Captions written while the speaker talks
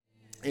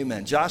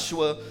Amen.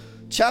 Joshua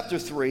chapter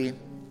 3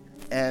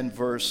 and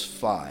verse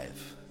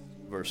 5.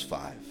 Verse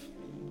 5.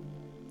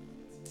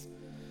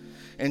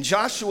 And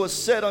Joshua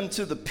said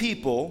unto the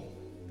people,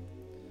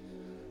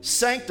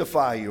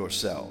 sanctify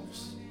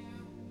yourselves.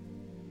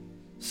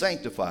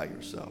 Sanctify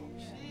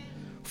yourselves.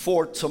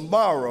 For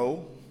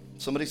tomorrow,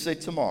 somebody say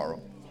tomorrow,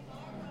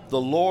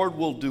 the Lord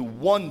will do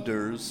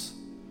wonders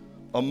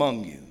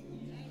among you.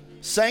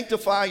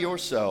 Sanctify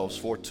yourselves,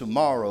 for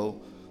tomorrow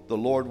the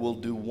Lord will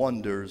do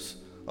wonders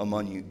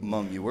among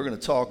you. We're going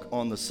to talk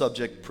on the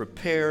subject,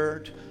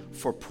 prepared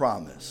for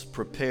promise.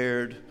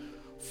 Prepared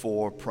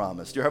for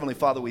promise. Dear Heavenly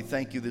Father, we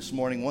thank you this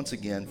morning once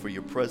again for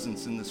your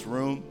presence in this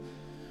room.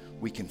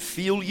 We can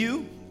feel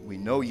you. We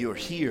know you're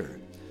here.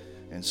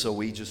 And so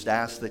we just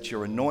ask that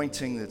your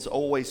anointing that's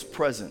always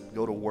present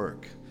go to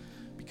work,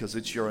 because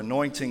it's your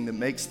anointing that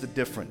makes the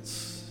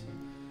difference.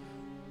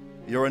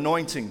 Your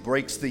anointing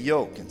breaks the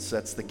yoke and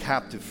sets the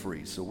captive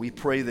free. So we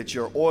pray that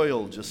your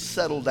oil just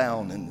settle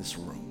down in this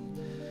room.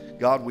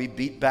 God, we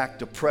beat back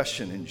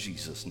depression in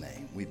Jesus'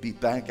 name. We beat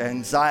back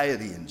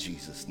anxiety in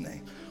Jesus'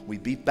 name. We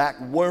beat back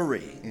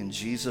worry in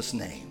Jesus'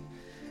 name.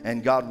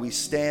 And God, we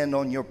stand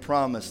on your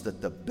promise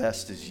that the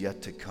best is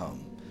yet to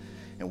come.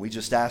 And we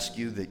just ask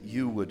you that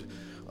you would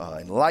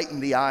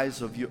enlighten the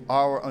eyes of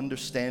our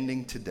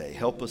understanding today.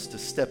 Help us to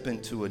step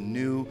into a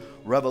new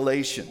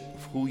revelation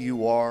of who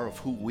you are, of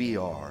who we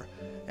are,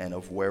 and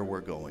of where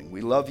we're going. We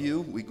love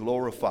you. We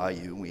glorify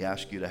you. We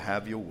ask you to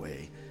have your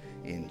way.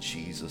 In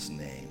Jesus'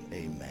 name,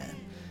 amen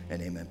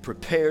and amen.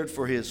 Prepared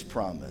for his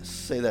promise.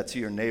 Say that to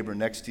your neighbor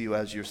next to you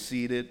as you're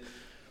seated.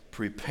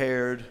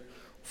 Prepared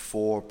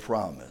for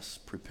promise.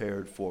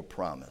 Prepared for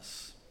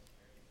promise.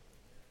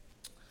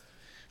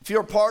 If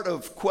you're a part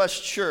of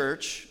Quest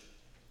Church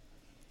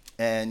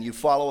and you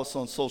follow us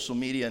on social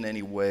media in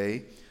any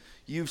way,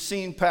 you've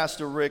seen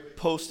Pastor Rick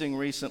posting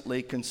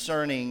recently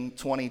concerning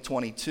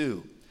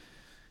 2022.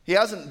 He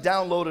hasn't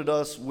downloaded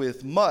us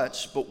with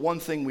much, but one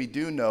thing we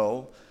do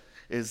know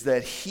is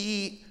that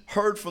he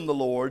heard from the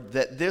Lord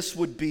that this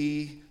would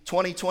be,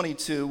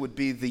 2022 would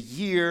be the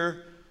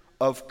year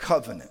of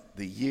covenant,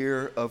 the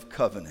year of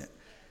covenant.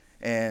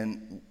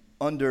 And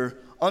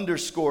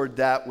underscored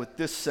that with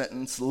this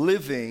sentence,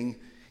 living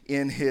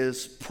in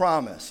his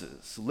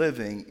promises,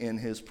 living in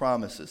his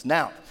promises.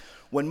 Now,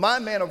 when my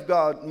man of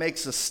God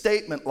makes a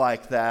statement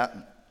like that,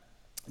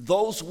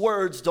 those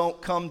words don't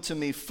come to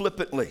me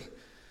flippantly.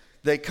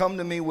 They come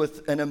to me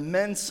with an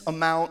immense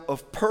amount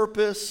of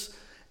purpose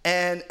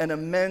and an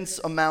immense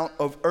amount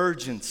of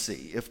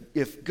urgency.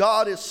 If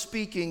God is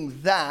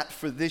speaking that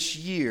for this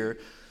year,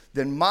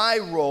 then my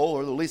role,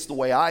 or at least the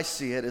way I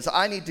see it, is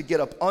I need to get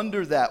up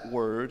under that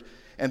word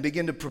and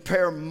begin to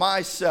prepare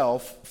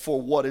myself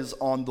for what is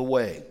on the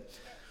way.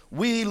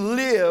 We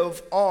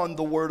live on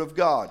the word of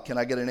God. Can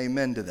I get an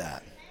amen to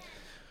that?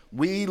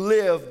 We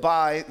live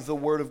by the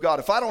word of God.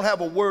 If I don't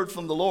have a word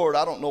from the Lord,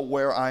 I don't know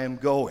where I am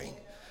going.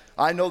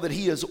 I know that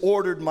he has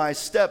ordered my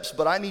steps,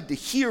 but I need to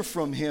hear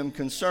from him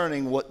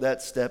concerning what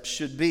that step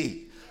should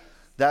be.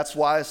 That's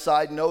why, a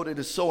side note, it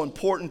is so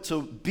important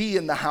to be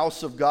in the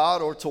house of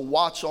God or to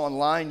watch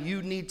online.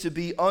 You need to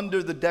be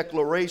under the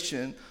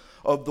declaration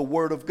of the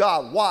word of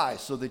God. Why?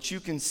 So that you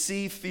can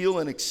see, feel,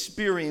 and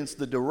experience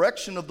the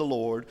direction of the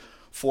Lord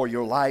for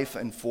your life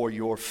and for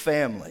your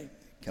family.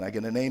 Can I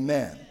get an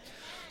amen?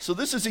 So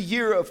this is a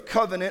year of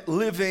covenant,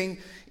 living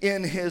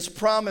in his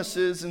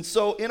promises. And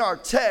so in our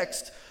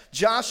text,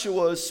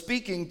 Joshua is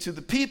speaking to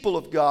the people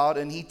of God,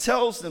 and he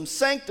tells them,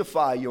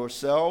 sanctify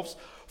yourselves,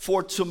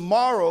 for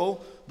tomorrow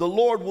the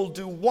Lord will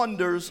do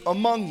wonders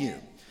among you.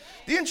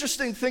 The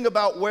interesting thing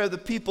about where the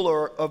people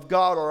of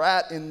God are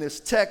at in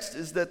this text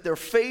is that they're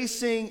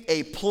facing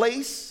a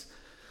place,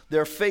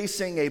 they're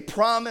facing a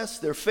promise,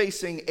 they're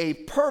facing a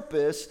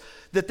purpose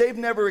that they've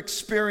never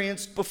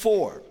experienced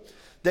before.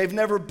 They've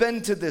never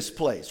been to this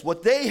place.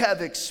 What they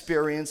have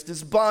experienced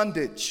is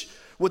bondage.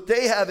 What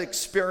they have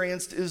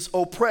experienced is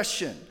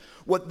oppression.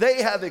 What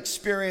they have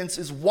experienced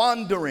is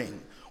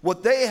wandering.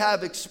 What they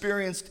have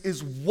experienced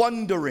is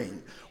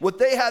wondering. What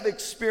they have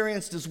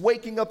experienced is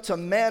waking up to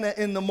manna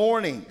in the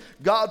morning.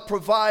 God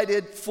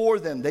provided for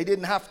them. They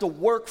didn't have to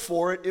work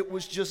for it. It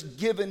was just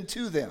given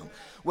to them.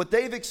 What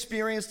they've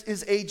experienced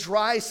is a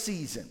dry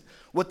season.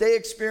 What they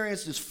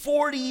experienced is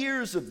 40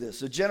 years of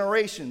this, a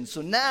generation.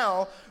 So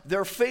now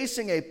they're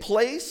facing a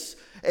place,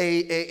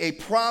 a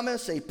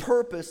promise, a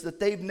purpose that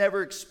they've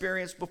never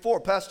experienced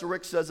before. Pastor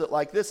Rick says it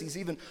like this. He's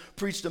even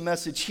preached a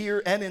message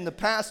here and in the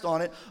past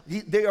on it.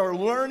 They are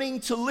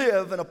learning to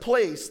live in a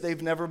place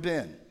they've never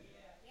been.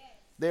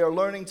 They are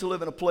learning to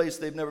live in a place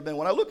they've never been.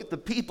 When I look at the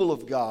people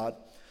of God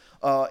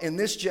in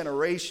this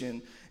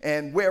generation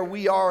and where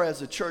we are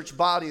as a church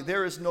body,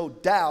 there is no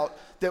doubt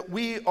that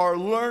we are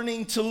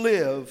learning to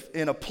live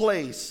in a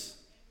place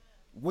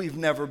we've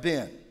never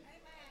been.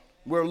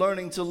 We're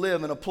learning to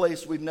live in a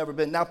place we've never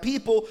been. Now,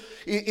 people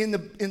in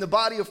the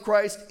body of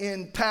Christ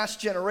in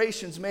past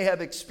generations may have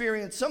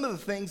experienced some of the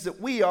things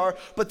that we are,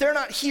 but they're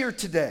not here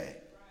today.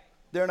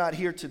 They're not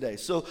here today.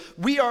 So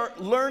we are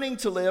learning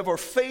to live or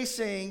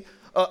facing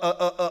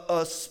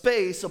a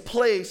space, a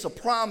place, a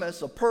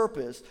promise, a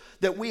purpose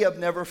that we have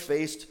never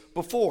faced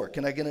before.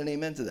 Can I get an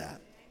amen to that?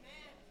 Amen.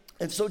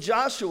 And so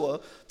Joshua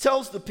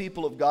tells the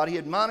people of God, he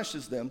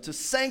admonishes them to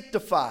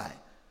sanctify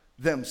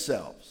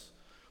themselves.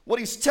 What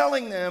he's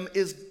telling them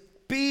is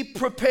be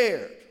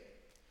prepared,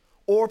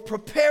 or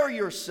prepare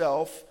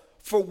yourself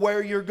for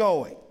where you're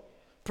going.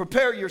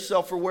 Prepare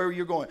yourself for where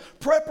you're going.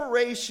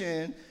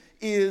 Preparation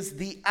is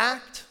the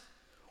act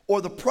or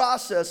the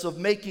process of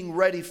making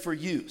ready for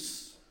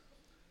use.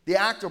 The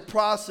act or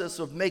process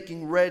of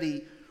making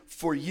ready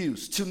for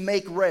use. To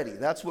make ready.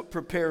 That's what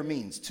prepare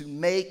means. To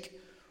make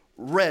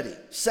ready.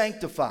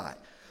 Sanctify.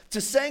 To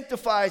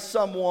sanctify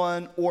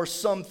someone or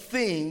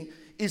something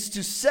is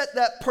to set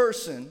that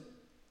person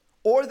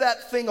or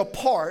that thing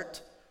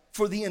apart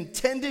for the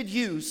intended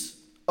use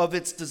of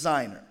its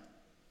designer.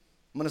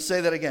 I'm going to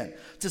say that again.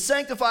 To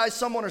sanctify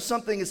someone or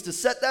something is to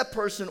set that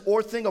person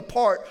or thing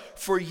apart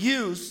for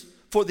use,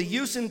 for the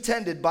use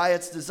intended by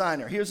its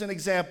designer. Here's an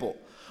example.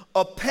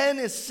 A pen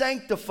is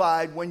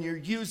sanctified when you're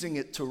using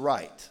it to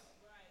write.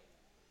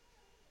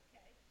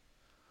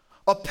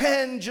 A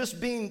pen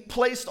just being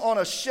placed on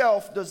a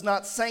shelf does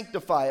not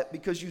sanctify it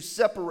because you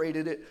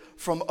separated it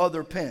from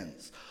other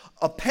pens.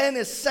 A pen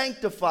is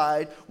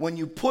sanctified when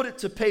you put it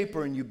to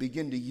paper and you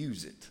begin to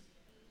use it.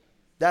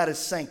 That is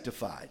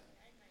sanctified.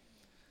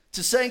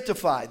 To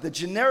sanctify, the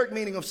generic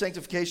meaning of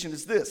sanctification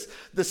is this: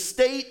 the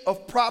state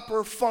of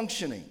proper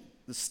functioning.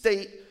 The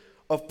state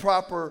of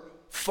proper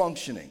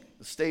functioning.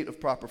 The state of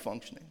proper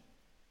functioning.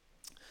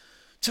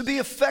 To be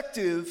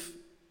effective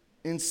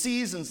in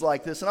seasons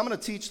like this, and I'm going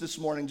to teach this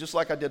morning just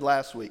like I did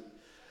last week.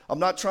 I'm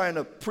not trying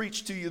to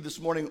preach to you this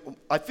morning.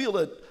 I feel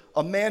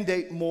a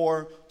mandate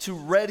more to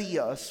ready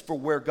us for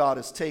where God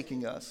is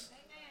taking us,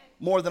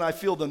 more than I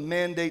feel the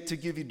mandate to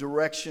give you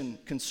direction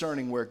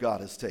concerning where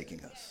God is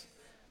taking us.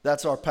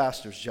 That's our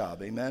pastor's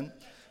job, amen?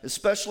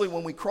 Especially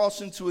when we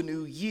cross into a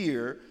new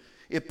year,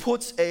 it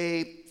puts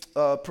a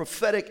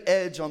prophetic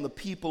edge on the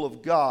people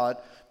of God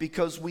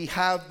because we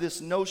have this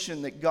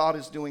notion that God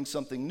is doing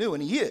something new,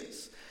 and he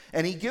is.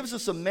 And he gives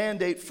us a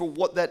mandate for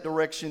what that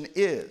direction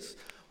is.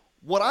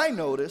 What I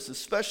notice,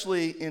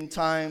 especially in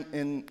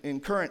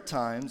current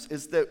times,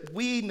 is that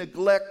we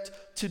neglect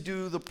to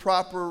do the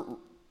proper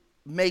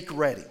make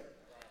ready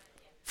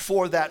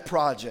for that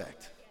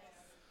project.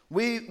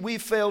 We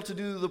fail to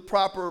do the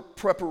proper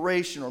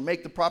preparation or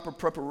make the proper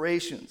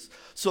preparations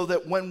so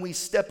that when we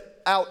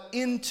step out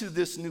into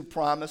this new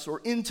promise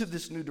or into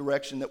this new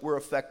direction that we're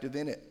effective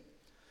in it.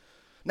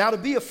 Now, to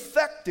be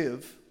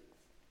effective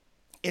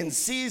in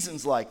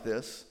seasons like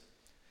this,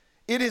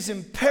 it is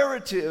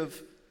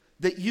imperative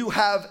that you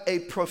have a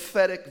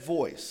prophetic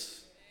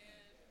voice.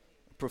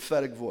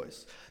 Prophetic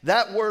voice.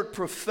 That word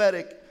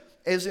prophetic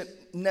isn't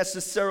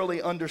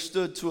necessarily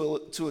understood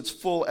to its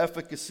full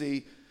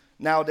efficacy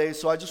nowadays,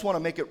 so I just want to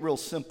make it real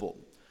simple.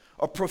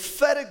 A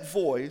prophetic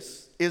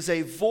voice is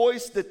a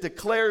voice that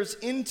declares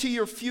into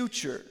your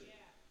future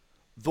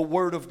the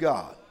word of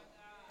God.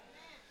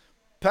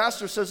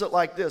 Pastor says it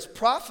like this: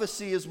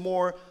 prophecy is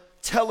more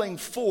telling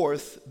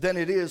forth than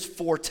it is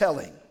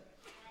foretelling.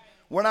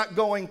 We're not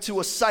going to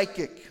a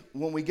psychic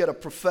when we get a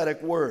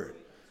prophetic word.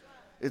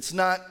 It's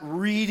not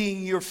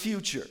reading your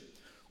future.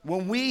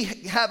 When we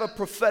have a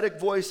prophetic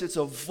voice, it's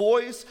a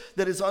voice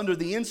that is under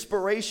the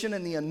inspiration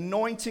and the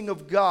anointing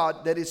of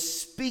God that is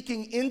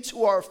speaking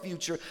into our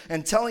future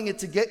and telling it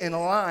to get in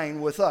line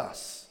with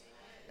us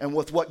and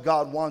with what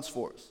God wants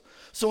for us.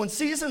 So in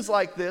seasons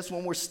like this,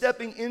 when we're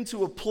stepping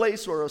into a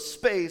place or a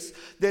space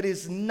that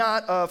is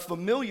not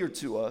familiar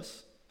to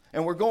us,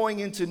 and we're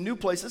going into new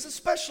places,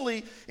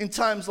 especially in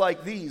times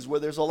like these where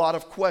there's a lot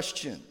of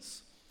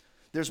questions,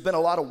 there's been a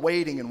lot of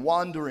waiting and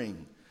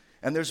wandering,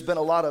 and there's been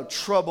a lot of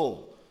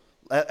trouble.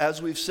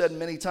 As we've said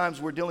many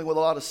times, we're dealing with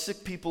a lot of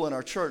sick people in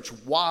our church.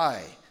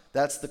 Why?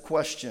 That's the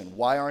question.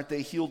 Why aren't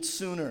they healed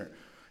sooner?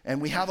 And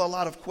we have a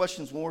lot of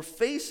questions. When we're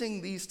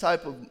facing these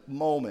type of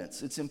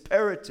moments, it's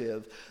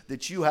imperative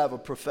that you have a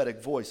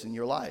prophetic voice in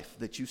your life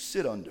that you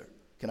sit under.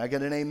 Can I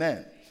get an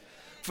amen?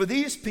 For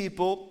these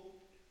people,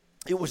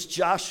 it was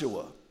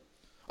Joshua.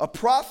 A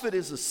prophet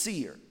is a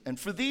seer. And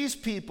for these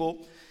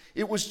people,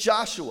 it was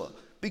Joshua.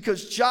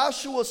 Because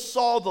Joshua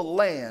saw the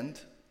land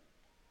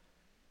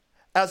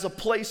as a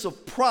place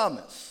of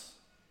promise.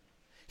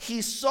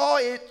 He saw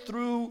it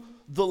through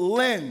the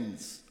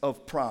lens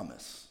of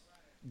promise.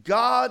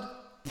 God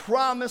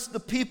promised the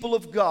people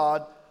of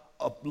God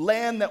a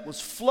land that was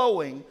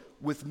flowing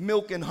with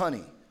milk and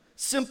honey.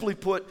 Simply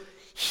put,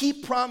 he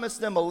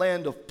promised them a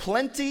land of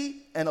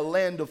plenty and a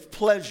land of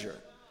pleasure.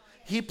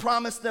 He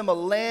promised them a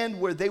land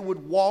where they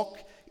would walk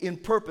in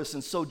purpose.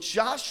 And so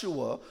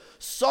Joshua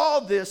saw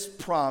this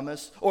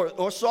promise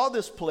or saw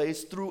this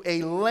place through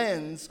a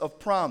lens of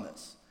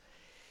promise.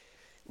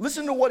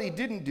 Listen to what he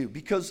didn't do,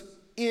 because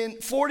in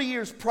 40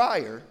 years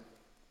prior,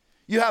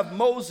 you have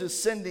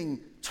Moses sending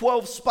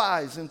 12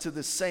 spies into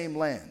this same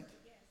land.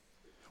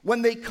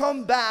 When they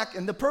come back,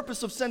 and the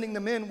purpose of sending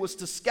them in was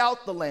to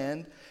scout the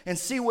land and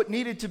see what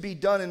needed to be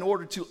done in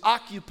order to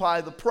occupy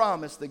the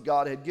promise that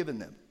God had given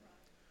them.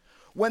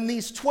 When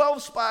these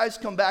 12 spies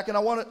come back, and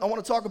I want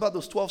to talk about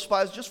those 12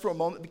 spies just for a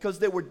moment, because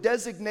they were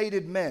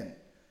designated men.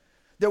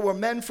 There were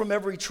men from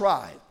every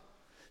tribe.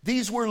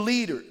 These were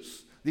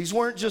leaders. These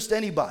weren't just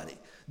anybody.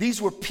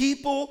 These were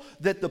people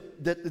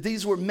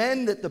these were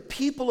men that the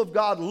people of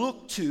God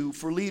looked to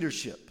for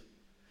leadership.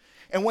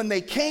 And when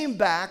they came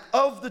back,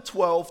 of the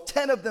 12,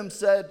 10 of them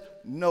said,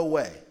 no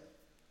way.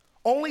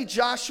 Only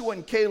Joshua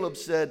and Caleb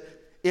said,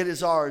 it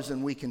is ours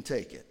and we can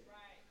take it.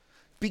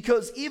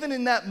 Because even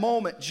in that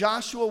moment,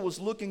 Joshua was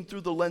looking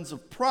through the lens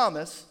of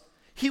promise.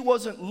 He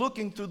wasn't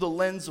looking through the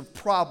lens of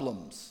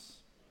problems.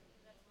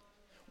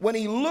 When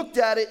he looked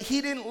at it, he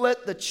didn't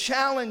let the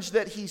challenge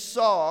that he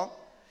saw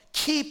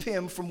keep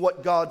him from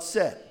what God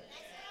said.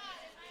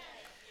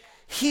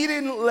 He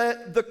didn't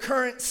let the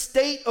current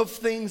state of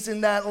things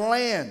in that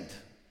land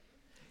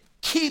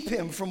keep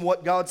him from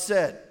what God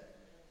said.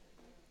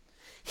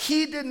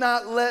 He did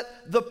not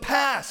let the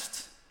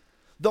past,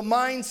 the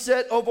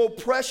mindset of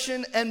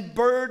oppression and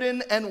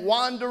burden and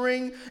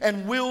wandering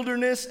and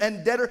wilderness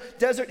and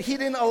desert, he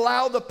didn't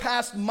allow the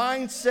past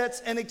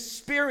mindsets and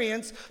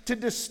experience to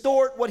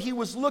distort what he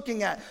was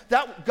looking at.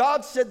 That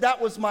God said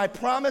that was my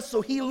promise,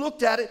 so he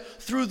looked at it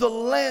through the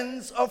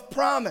lens of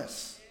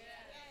promise.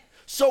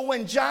 So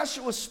when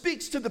Joshua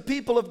speaks to the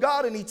people of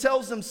God and he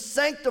tells them,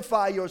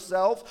 sanctify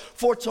yourself,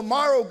 for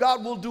tomorrow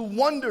God will do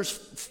wonders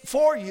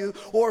for you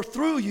or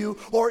through you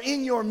or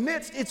in your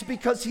midst, it's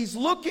because he's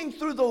looking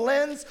through the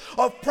lens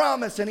of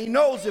promise. And he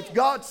knows if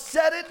God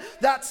said it,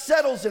 that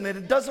settles in it.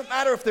 It doesn't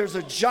matter if there's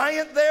a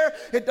giant there.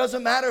 It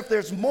doesn't matter if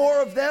there's more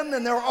of them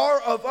than there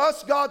are of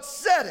us. God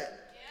said it.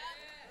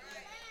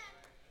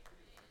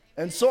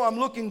 And so I'm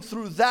looking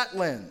through that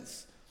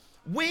lens.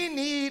 We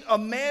need a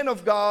man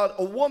of God,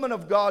 a woman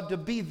of God to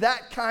be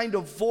that kind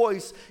of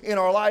voice in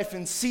our life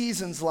in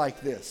seasons like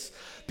this.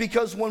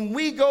 Because when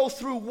we go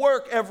through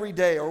work every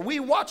day, or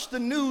we watch the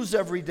news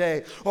every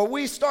day, or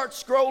we start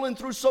scrolling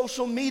through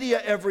social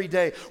media every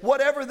day,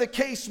 whatever the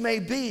case may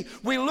be,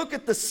 we look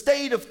at the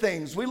state of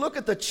things. We look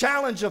at the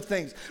challenge of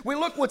things. We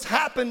look what's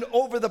happened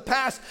over the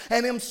past.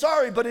 And I'm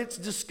sorry, but it's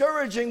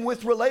discouraging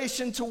with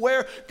relation to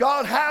where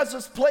God has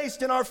us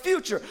placed in our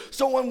future.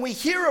 So when we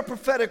hear a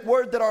prophetic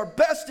word that our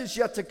best is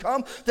yet to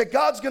come, that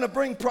God's going to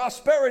bring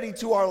prosperity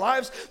to our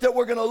lives, that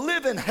we're going to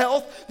live in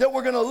health, that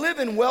we're going to live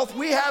in wealth,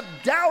 we have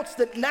doubts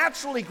that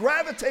naturally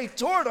gravitate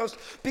toward us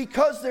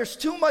because there's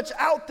too much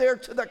out there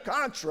to the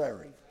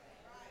contrary.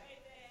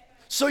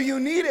 So you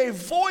need a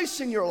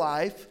voice in your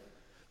life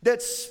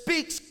that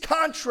speaks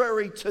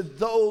contrary to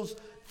those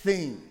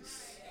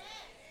things.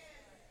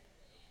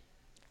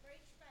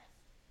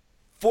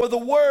 For the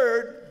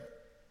word,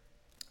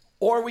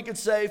 or we could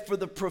say for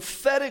the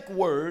prophetic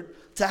word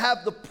to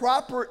have the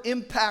proper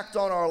impact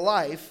on our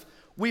life,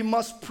 we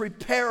must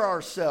prepare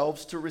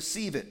ourselves to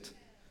receive it.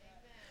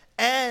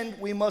 And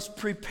we must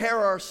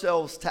prepare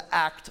ourselves to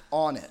act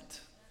on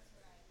it.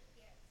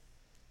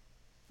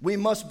 We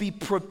must be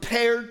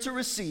prepared to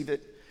receive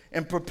it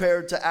and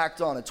prepared to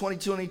act on it.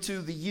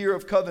 2022, the year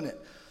of covenant.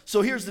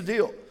 So here's the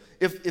deal.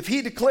 If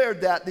he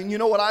declared that, then you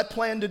know what I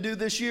plan to do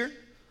this year?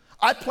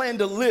 I plan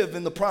to live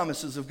in the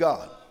promises of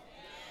God.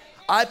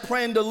 I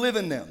plan to live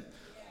in them.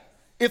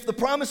 If the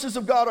promises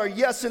of God are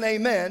yes and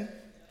amen,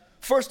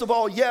 first of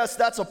all, yes,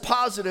 that's a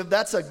positive.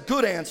 That's a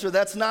good answer.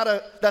 That's not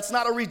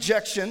a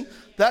rejection.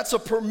 That's a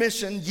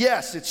permission.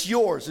 Yes, it's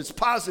yours. It's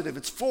positive.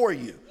 It's for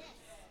you.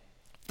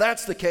 If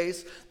that's the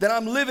case, then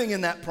I'm living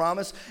in that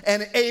promise.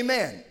 And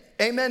amen.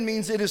 Amen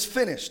means it is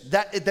finished,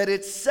 that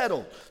it's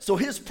settled. So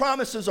his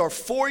promises are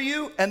for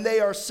you and they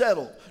are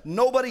settled.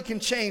 Nobody can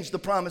change the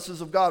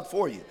promises of God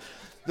for you.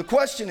 The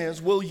question is,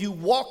 will you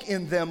walk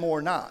in them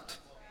or not?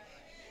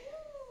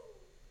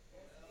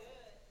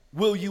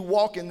 Will you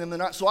walk in them or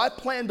not? So I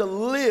plan to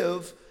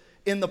live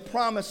in the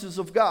promises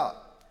of God.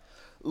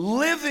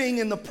 Living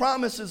in the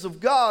promises of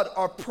God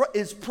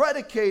is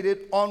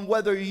predicated on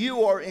whether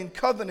you are in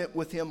covenant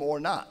with him or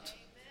not.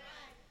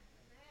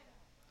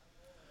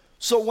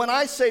 So when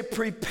I say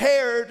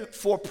prepared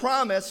for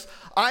promise,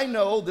 I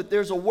know that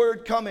there's a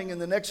word coming in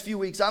the next few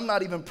weeks. I'm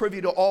not even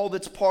privy to all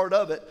that's part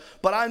of it,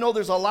 but I know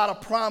there's a lot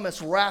of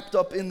promise wrapped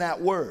up in that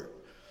word.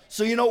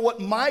 So you know what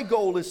my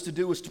goal is to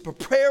do is to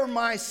prepare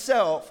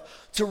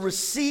myself to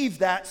receive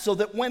that so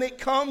that when it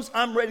comes,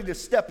 I'm ready to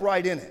step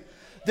right in it.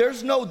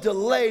 There's no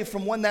delay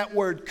from when that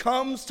word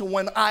comes to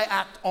when I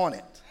act on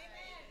it.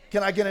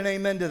 Can I get an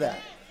amen to that?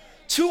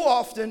 Too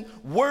often,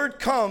 word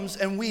comes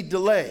and we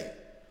delay.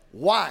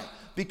 Why?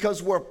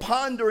 Because we're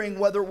pondering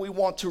whether we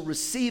want to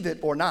receive it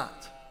or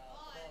not.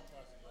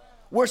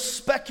 We're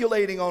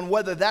speculating on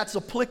whether that's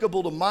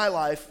applicable to my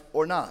life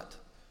or not.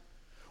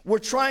 We're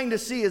trying to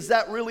see, is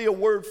that really a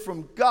word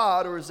from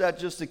God, or is that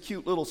just a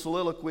cute little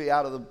soliloquy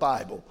out of the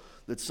Bible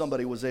that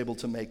somebody was able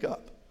to make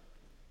up?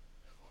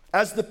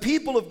 As the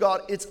people of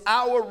God, it's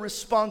our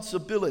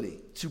responsibility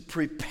to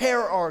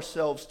prepare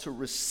ourselves to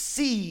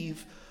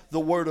receive the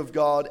word of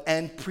God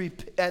and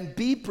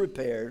be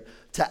prepared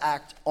to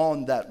act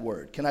on that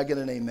word. Can I get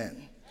an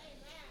amen?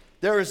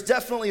 There is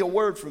definitely a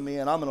word for me,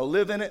 and I'm going to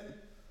live in it,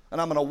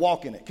 and I'm going to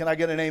walk in it. Can I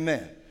get an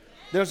amen?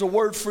 There's a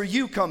word for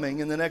you coming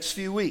in the next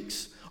few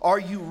weeks. Are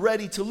you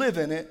ready to live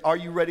in it? Are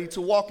you ready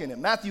to walk in it?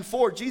 Matthew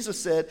 4, Jesus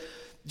said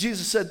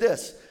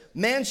this,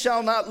 man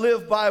shall not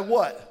live by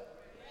what?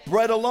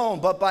 Bread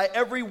alone, but by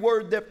every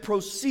word that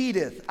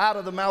proceedeth out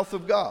of the mouth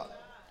of God.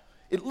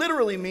 It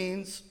literally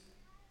means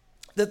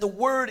that the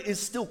word is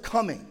still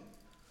coming,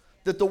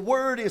 that the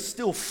word is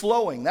still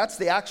flowing. That's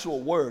the actual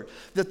word,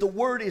 that the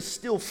word is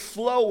still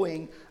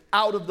flowing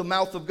out of the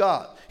mouth of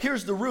God.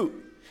 Here's the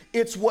root.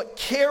 It's what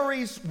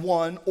carries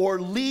one or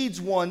leads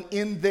one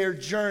in their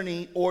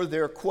journey or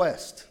their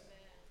quest.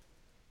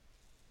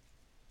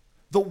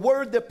 The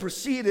word that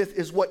proceedeth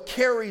is what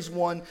carries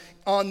one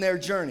on their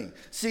journey.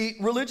 See,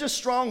 religious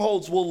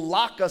strongholds will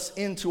lock us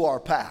into our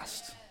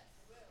past.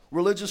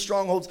 Religious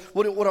strongholds,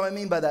 what do I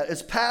mean by that?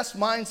 Is past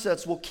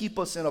mindsets will keep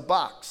us in a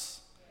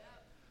box.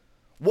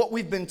 What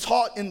we've been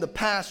taught in the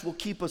past will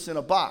keep us in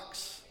a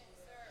box.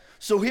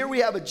 So here we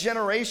have a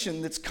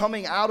generation that's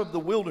coming out of the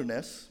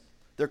wilderness.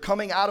 They're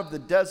coming out of the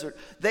desert.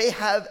 They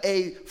have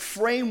a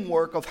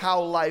framework of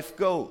how life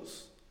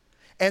goes.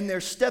 And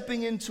they're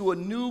stepping into a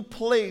new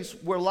place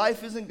where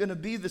life isn't going to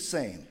be the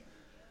same.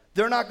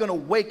 They're not going to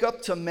wake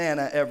up to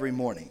manna every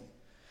morning.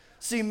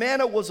 See,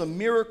 manna was a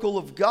miracle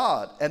of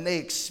God, and they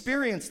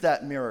experienced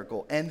that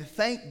miracle, and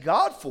thank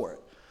God for it,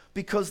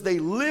 because they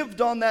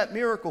lived on that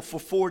miracle for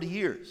 40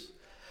 years.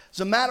 As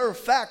a matter of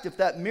fact, if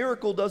that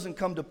miracle doesn't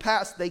come to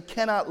pass, they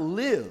cannot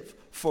live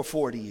for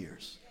 40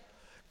 years.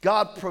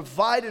 God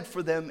provided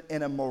for them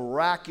in a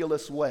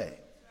miraculous way.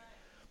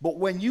 But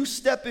when you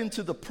step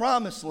into the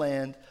promised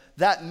land,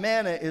 that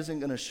manna isn't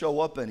going to show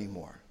up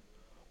anymore.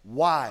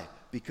 Why?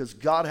 Because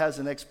God has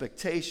an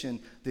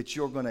expectation that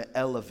you're going to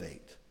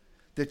elevate,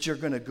 that you're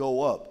going to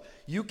go up.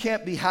 You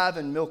can't be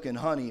having milk and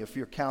honey if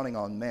you're counting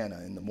on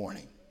manna in the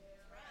morning.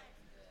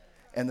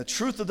 And the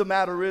truth of the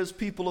matter is,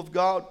 people of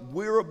God,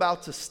 we're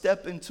about to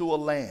step into a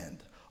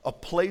land, a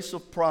place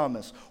of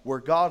promise where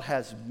God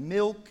has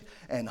milk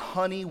and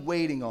honey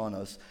waiting on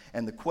us.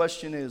 And the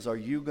question is, are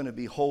you going to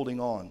be holding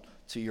on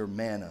to your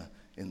manna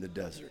in the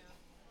desert?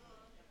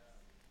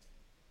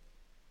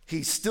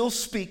 He's still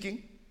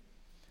speaking.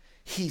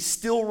 He's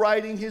still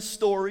writing his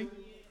story.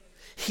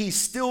 He's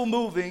still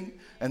moving.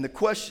 And the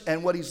question,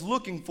 and what he's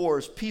looking for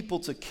is people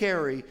to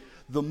carry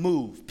the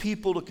move,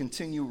 people to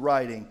continue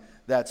writing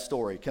that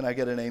story. Can I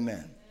get an amen?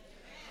 Amen?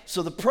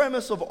 So the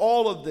premise of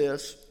all of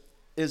this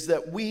is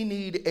that we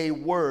need a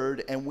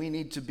word, and we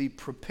need to be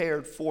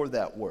prepared for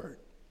that word,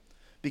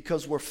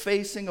 because we're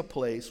facing a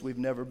place we've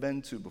never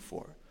been to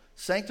before.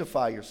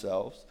 Sanctify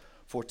yourselves,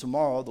 for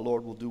tomorrow the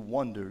Lord will do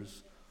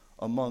wonders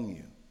among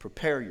you.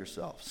 Prepare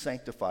yourself,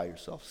 sanctify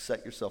yourself,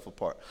 set yourself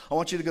apart. I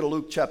want you to go to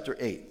Luke chapter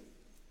 8.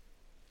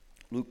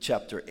 Luke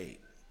chapter 8.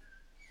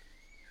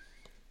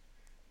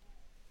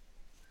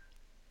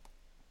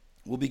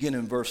 We'll begin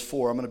in verse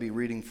 4. I'm going to be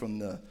reading from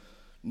the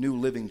New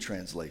Living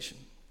Translation.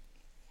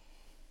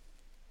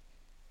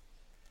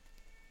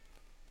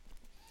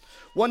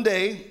 One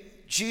day,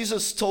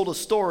 Jesus told a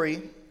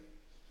story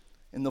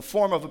in the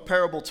form of a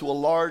parable to a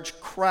large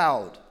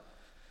crowd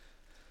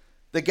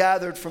that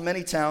gathered from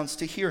many towns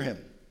to hear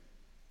him.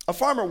 A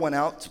farmer went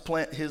out to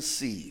plant his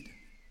seed,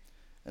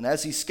 and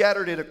as he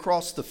scattered it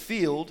across the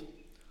field,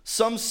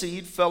 some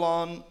seed fell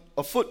on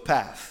a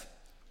footpath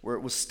where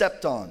it was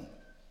stepped on,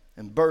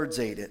 and birds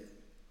ate it.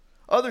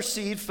 Other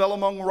seed fell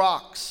among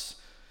rocks.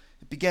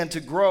 It began to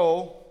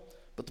grow,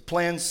 but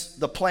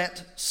the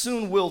plant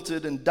soon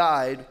wilted and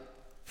died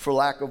for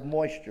lack of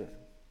moisture.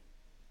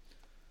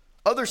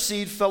 Other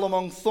seed fell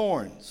among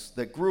thorns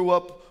that grew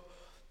up.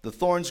 The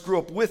thorns grew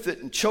up with it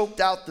and choked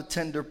out the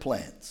tender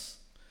plants.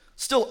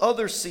 Still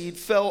other seed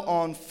fell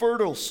on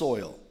fertile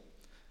soil.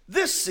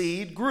 This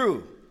seed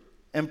grew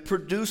and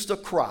produced a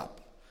crop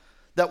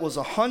that was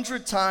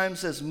 100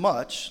 times as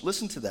much.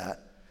 Listen to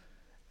that.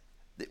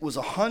 It was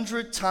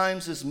 100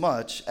 times as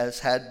much as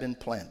had been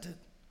planted.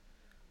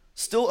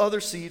 Still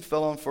other seed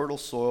fell on fertile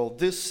soil.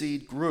 This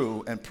seed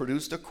grew and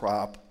produced a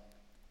crop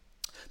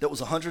that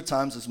was 100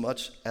 times as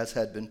much as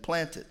had been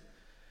planted.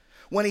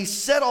 When he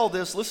said all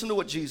this, listen to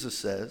what Jesus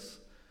says.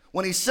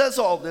 When he says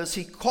all this,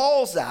 he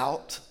calls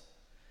out,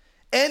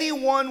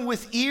 anyone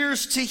with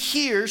ears to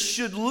hear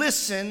should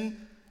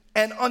listen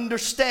and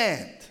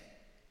understand.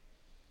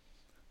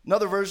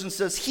 Another version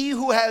says, he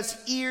who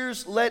has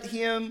ears, let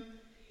him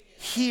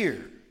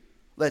hear.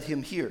 Let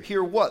him hear.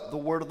 Hear what? The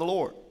word of the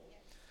Lord.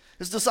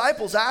 His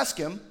disciples ask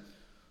him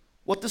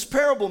what this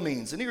parable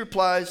means. And he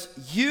replies,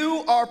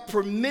 you are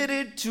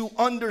permitted to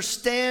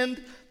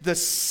understand the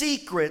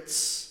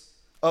secrets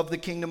of the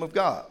kingdom of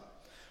God.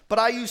 But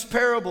I use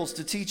parables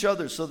to teach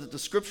others so that the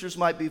scriptures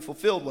might be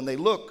fulfilled. When they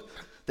look,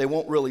 they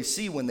won't really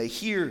see. When they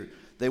hear,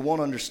 they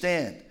won't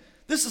understand.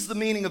 This is the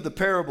meaning of the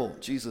parable,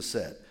 Jesus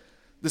said.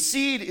 The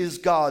seed is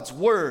God's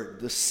word.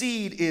 The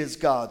seed is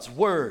God's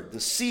word. The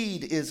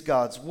seed is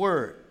God's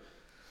word.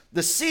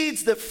 The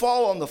seeds that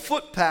fall on the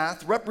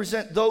footpath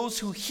represent those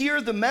who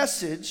hear the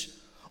message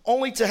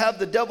only to have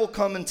the devil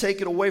come and take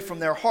it away from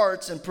their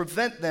hearts and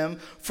prevent them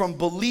from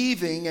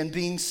believing and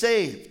being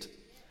saved.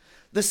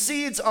 The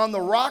seeds on the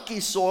rocky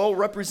soil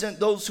represent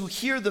those who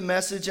hear the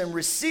message and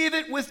receive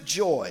it with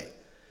joy.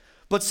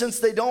 But since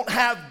they don't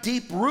have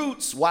deep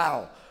roots,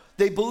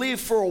 they believe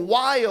for a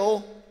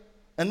while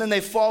and then they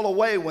fall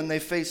away when they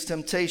face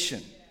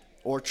temptation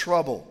or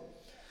trouble.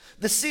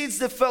 The seeds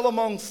that fell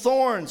among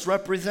thorns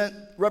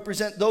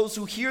represent those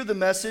who hear the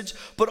message,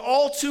 but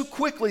all too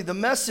quickly the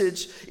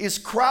message is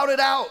crowded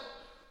out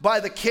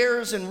by the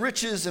cares and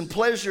riches and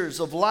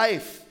pleasures of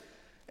life.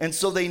 And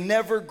so they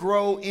never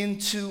grow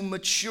into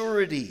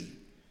maturity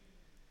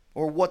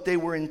or what they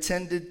were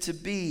intended to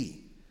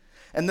be.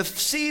 And the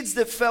seeds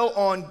that fell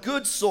on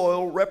good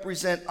soil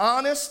represent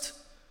honest,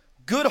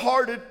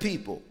 good-hearted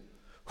people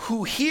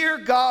who hear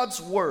God's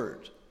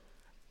word,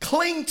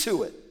 cling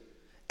to it,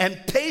 and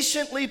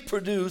patiently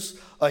produce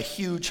a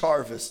huge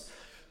harvest.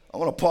 I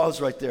want to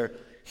pause right there.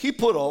 He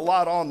put a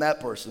lot on that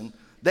person.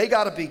 They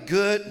got to be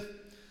good,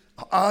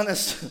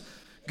 honest,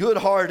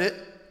 good-hearted.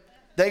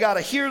 They got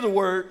to hear the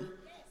word.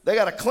 They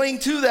got to cling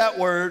to that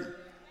word,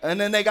 and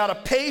then they got to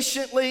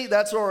patiently,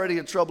 that's already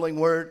a troubling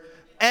word,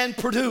 and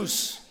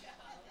produce.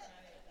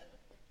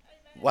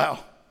 Wow.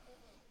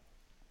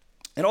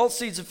 And all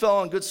seeds that fell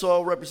on good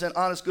soil represent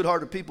honest,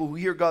 good-hearted people who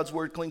hear God's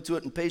word, cling to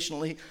it, and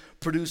patiently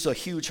produce a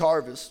huge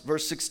harvest.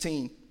 Verse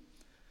 16.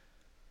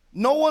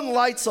 No one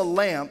lights a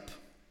lamp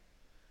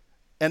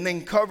and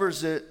then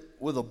covers it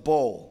with a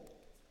bowl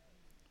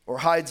or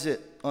hides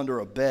it under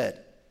a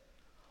bed.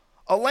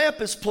 A lamp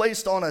is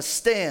placed on a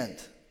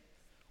stand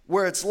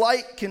where its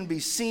light can be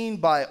seen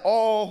by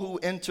all who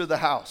enter the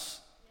house.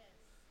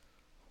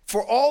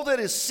 For all that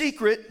is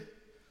secret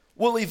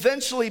will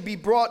eventually be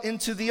brought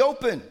into the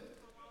open.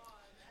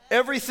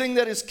 Everything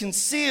that is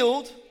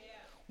concealed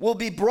will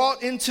be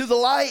brought into the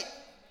light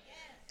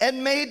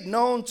and made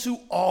known to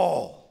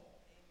all.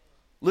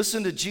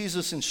 Listen to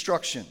Jesus'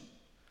 instruction.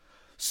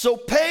 So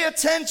pay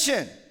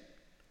attention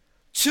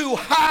to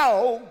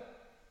how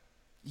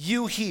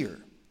you hear.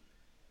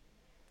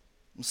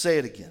 I'll say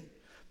it again.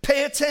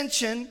 Pay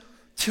attention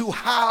to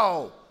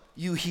how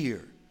you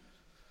hear.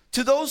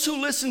 To those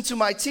who listen to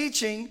my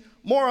teaching,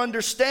 more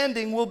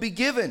understanding will be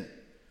given.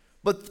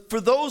 But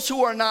for those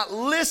who are not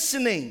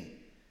listening,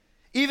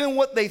 even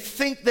what they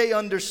think they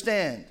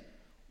understand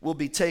will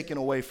be taken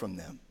away from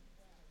them.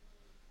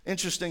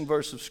 Interesting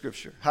verse of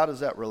scripture. How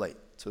does that relate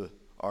to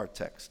our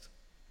text?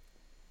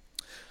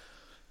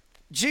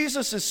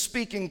 Jesus is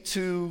speaking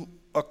to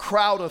a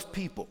crowd of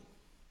people.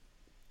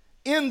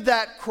 In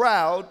that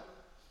crowd,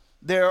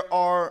 there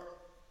are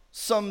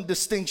some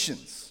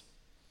distinctions.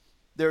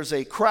 There's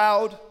a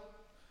crowd,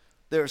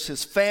 there's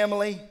his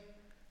family,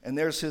 and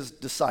there's his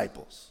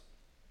disciples.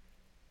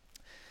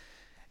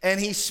 And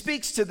he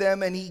speaks to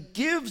them and he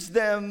gives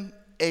them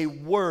a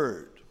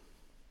word.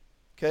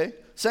 Okay?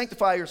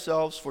 Sanctify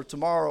yourselves, for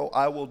tomorrow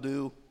I will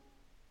do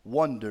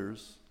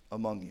wonders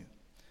among you.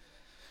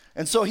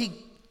 And so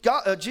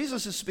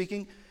Jesus is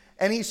speaking,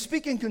 and he's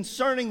speaking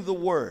concerning the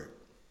word.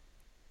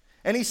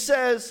 And he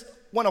says,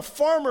 when a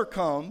farmer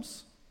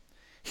comes,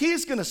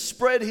 he's going to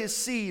spread his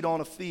seed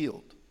on a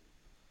field.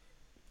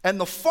 And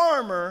the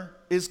farmer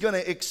is going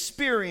to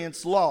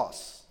experience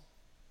loss.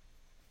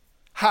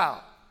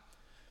 How?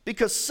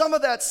 Because some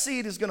of that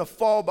seed is going to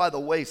fall by the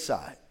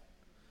wayside.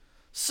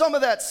 Some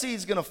of that seed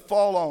is going to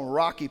fall on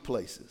rocky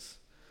places.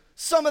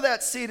 Some of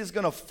that seed is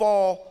going to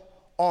fall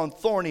on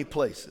thorny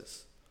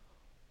places.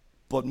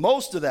 But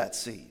most of that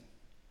seed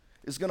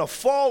is going to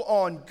fall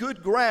on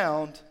good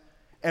ground,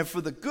 and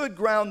for the good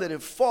ground that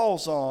it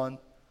falls on,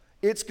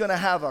 it's going to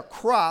have a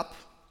crop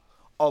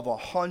of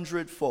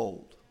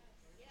 100-fold.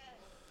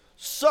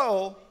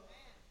 So,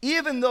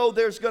 even though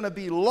there's going to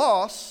be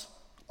loss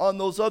on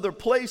those other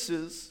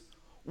places,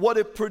 what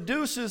it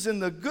produces in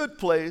the good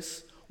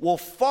place will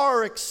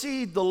far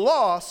exceed the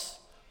loss,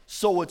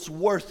 so it's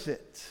worth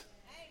it.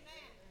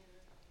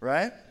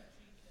 Right?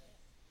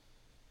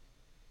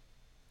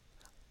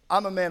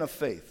 I'm a man of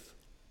faith.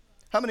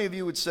 How many of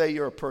you would say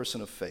you're a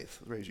person of faith?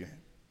 Raise your hand.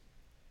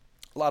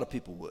 A lot of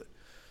people would.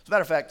 As a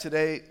matter of fact,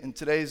 in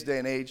today's day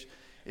and age,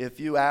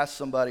 if you ask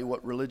somebody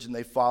what religion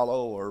they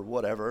follow or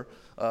whatever,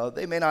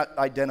 they may not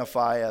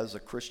identify as a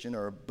Christian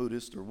or a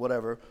Buddhist or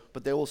whatever,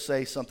 but they will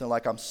say something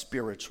like, I'm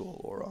spiritual,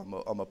 or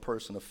I'm a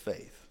person of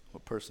faith. I'm a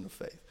person of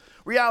faith.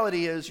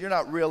 Reality is, you're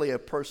not really a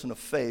person of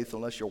faith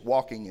unless you're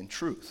walking in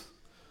truth.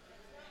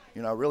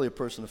 You're not really a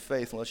person of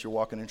faith unless you're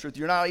walking in truth.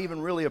 You're not even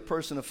really a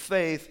person of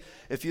faith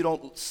if you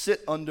don't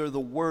sit under the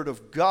Word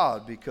of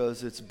God,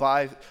 because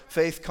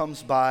faith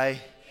comes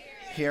by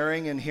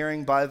hearing, and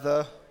hearing by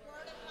the.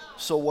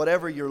 So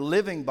whatever you're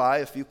living by,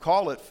 if you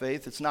call it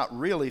faith, it's not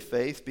really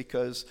faith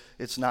because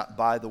it's not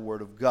by the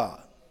Word of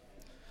God.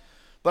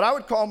 But I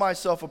would call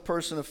myself a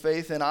person of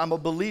faith, and I'm a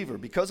believer.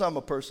 Because I'm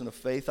a person of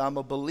faith, I'm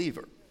a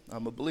believer.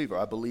 I'm a believer.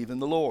 I believe in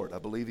the Lord. I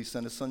believe he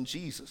sent his son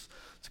Jesus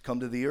to come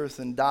to the earth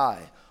and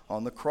die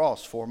on the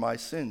cross for my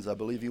sins. I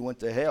believe he went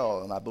to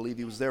hell, and I believe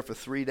he was there for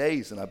 3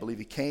 days, and I believe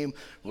he came,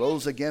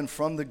 rose again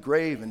from the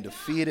grave, and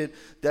defeated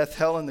death,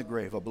 hell, and the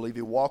grave. I believe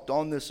he walked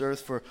on this earth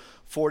for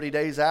 40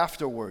 days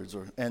afterwards,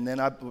 and then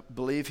I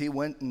believe he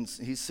went and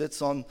he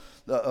sits on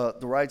the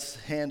right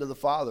hand of the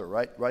Father,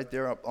 right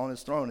there up on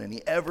his throne, and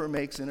he ever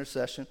makes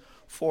intercession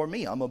for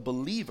me. I'm a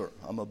believer.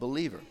 I'm a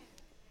believer.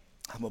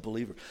 I'm a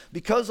believer.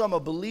 Because I'm a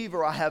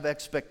believer, I have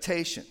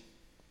expectation.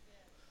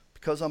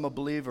 Because I'm a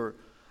believer,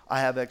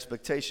 I have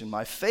expectation.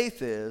 My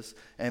faith is,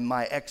 and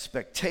my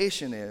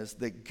expectation is,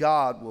 that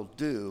God will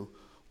do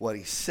what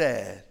he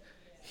said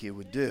he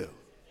would do.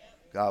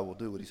 God will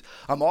do what he's.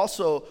 I'm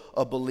also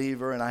a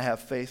believer, and I have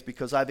faith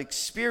because I've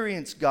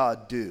experienced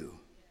God do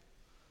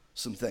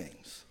some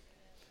things.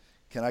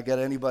 Can I get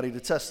anybody to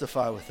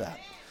testify with that?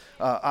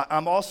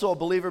 I'm also a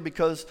believer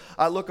because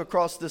I look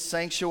across this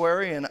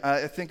sanctuary and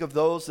I think of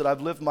those that I've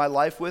lived my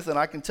life with, and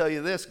I can tell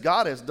you this: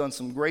 God has done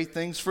some great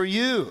things for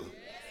you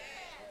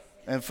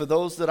and for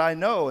those that I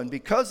know, and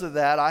because of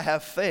that, I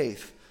have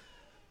faith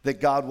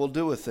that God will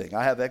do a thing.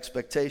 I have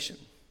expectation.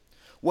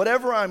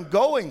 Whatever I'm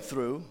going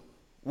through,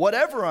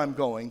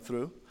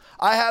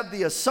 I have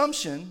the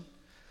assumption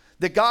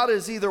that God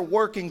is either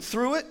working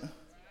through it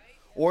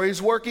or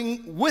he's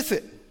working with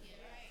it.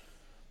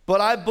 But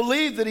I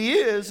believe that he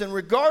is, and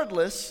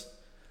regardless,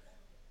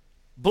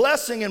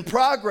 blessing and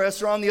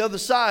progress are on the other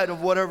side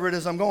of whatever it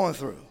is I'm going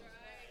through.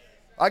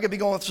 I could be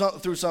going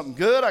through something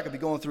good, I could be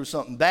going through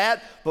something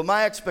bad, but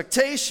my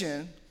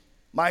expectation,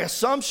 my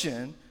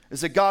assumption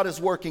is that God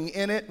is working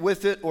in it,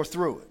 with it, or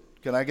through it.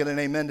 Can I get an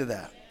amen to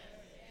that?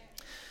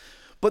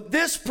 But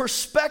this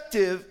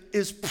perspective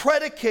is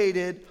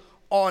predicated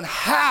on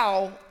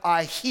how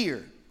I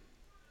hear.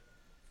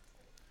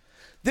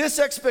 This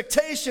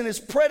expectation is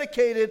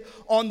predicated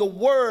on the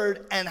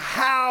word and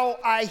how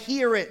I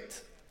hear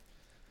it.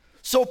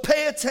 So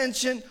pay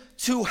attention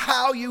to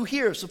how you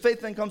hear. So faith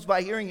then comes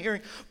by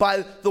hearing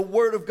by the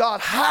word of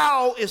God.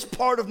 How is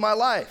part of my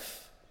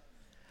life.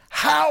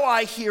 How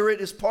I hear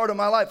it is part of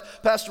my life.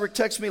 Pastor Rick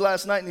texted me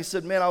last night and he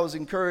said, man, I was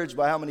encouraged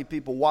by how many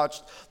people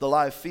watched the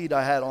live feed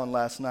I had on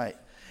last night.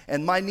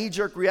 And my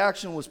knee-jerk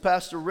reaction was,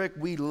 Pastor Rick,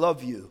 we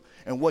love you,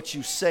 and what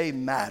you say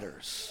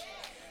matters.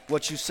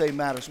 What you say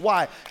matters.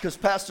 Why? Because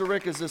Pastor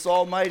Rick is this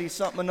almighty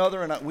something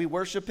another and we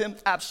worship him?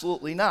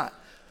 Absolutely not.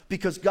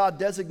 Because God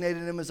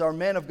designated him as our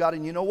man of God,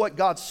 and you know what?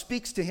 God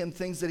speaks to him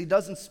things that he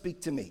doesn't speak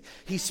to me.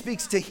 He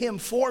speaks to him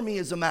for me,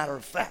 as a matter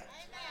of fact.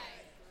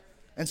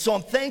 And so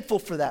I'm thankful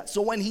for that.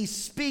 So when he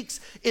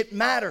speaks, it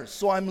matters.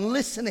 So I'm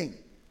listening.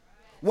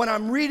 When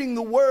I'm reading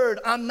the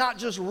word, I'm not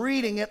just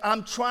reading it.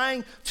 I'm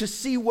trying to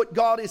see what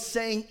God is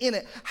saying in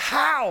it.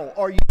 How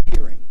are you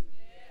hearing?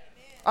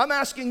 I'm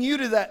asking you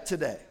to that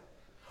today.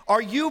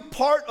 Are you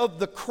part of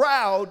the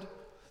crowd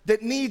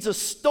that needs a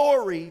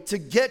story to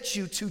get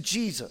you to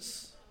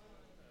Jesus?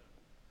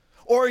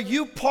 Or are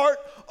you part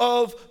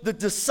of the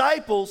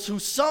disciples who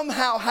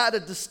somehow had a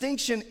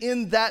distinction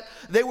in that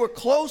they were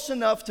close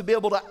enough to be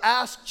able to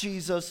ask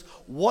Jesus,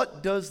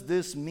 what does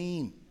this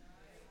mean?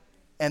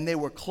 And they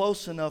were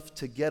close enough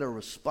to get a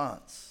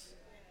response.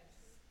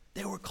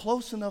 They were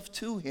close enough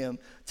to him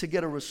to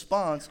get a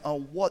response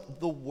on what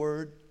the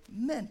word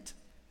meant.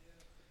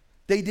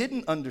 They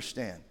didn't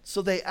understand,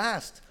 so they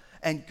asked,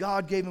 and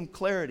God gave them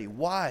clarity.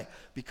 Why?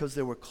 Because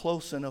they were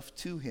close enough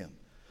to him.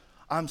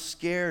 I'm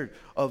scared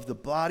of the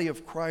body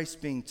of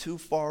Christ being too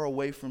far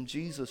away from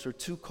Jesus or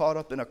too caught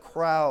up in a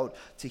crowd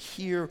to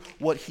hear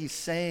what he's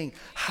saying.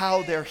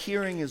 How they're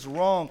hearing is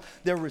wrong.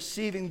 They're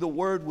receiving the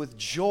word with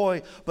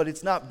joy, but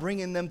it's not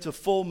bringing them to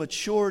full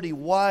maturity.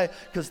 Why?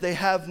 Because they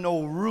have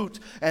no root,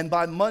 and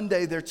by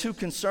Monday they're too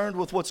concerned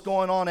with what's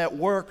going on at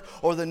work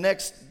or the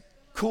next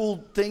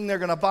cool thing they're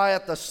going to buy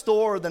at the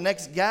store, or the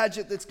next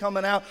gadget that's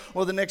coming out,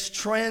 or the next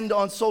trend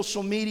on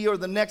social media, or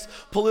the next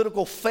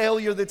political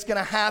failure that's going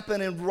to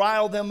happen and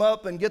rile them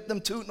up and get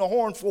them tooting a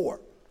horn for.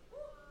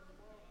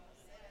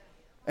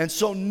 And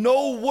so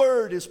no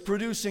word is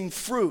producing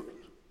fruit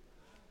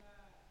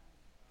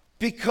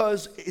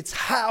because it's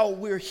how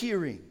we're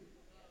hearing.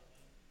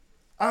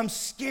 I'm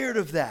scared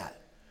of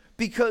that.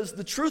 Because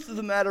the truth of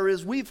the matter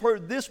is, we've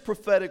heard this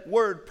prophetic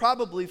word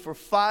probably for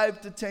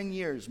 5 to 10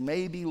 years,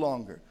 maybe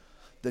longer.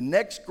 The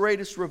next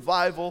greatest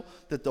revival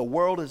that the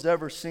world has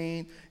ever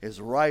seen is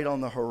right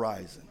on the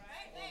horizon.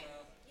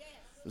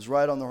 It's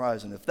right on the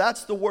horizon. If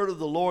that's the word of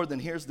the Lord, then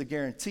here's the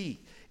guarantee.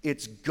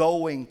 It's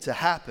going to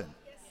happen.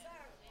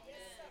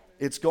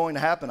 It's going to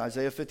happen.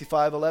 Isaiah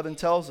 55:11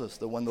 tells us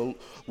that when the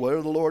word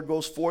of the Lord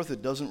goes forth,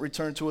 it doesn't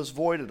return to us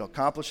void. It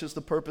accomplishes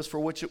the purpose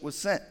for which it was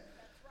sent.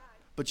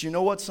 But you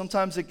know what?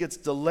 Sometimes it gets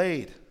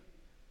delayed.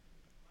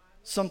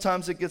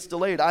 Sometimes it gets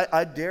delayed.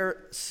 I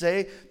dare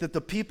say that the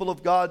people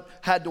of God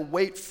had to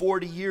wait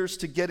 40 years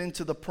to get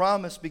into the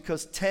promise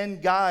because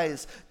 10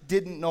 guys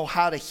didn't know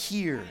how to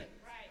hear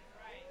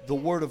the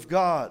word of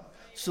God.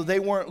 So they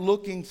weren't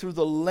looking through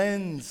the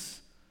lens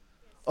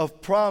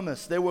of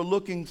promise. They were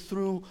looking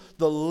through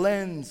the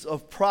lens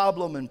of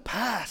problem and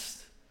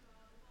past.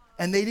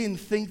 And they didn't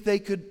think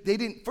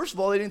first of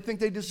all, they didn't think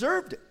they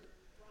deserved it.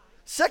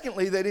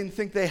 Secondly, they didn't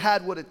think they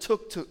had what it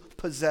took to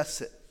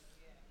possess it.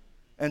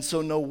 And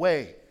so no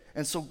way.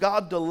 And so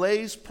God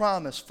delays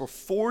promise for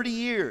 40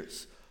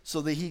 years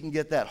so that he can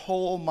get that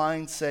whole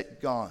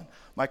mindset gone.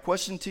 My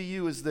question to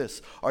you is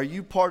this: are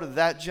you part of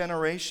that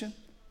generation?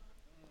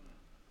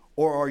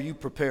 Or are you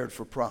prepared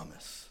for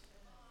promise?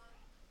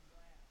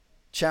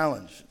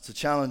 Challenge. It's a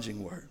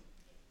challenging word.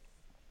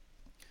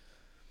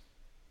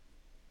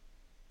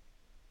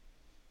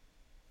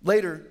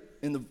 Later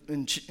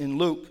in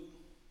Luke,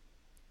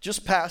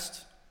 just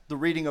past the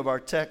reading of our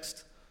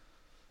text,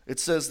 it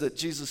says that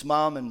Jesus'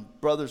 mom and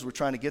brothers were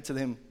trying to get to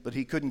him, but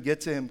he couldn't get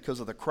to him because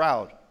of the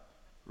crowd,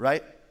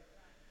 right?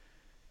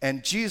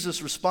 And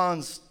Jesus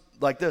responds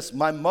like this: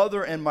 my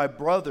mother and my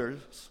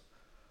brothers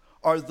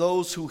are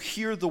those who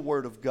hear the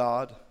word of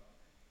God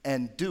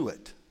and do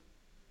it.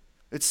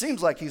 It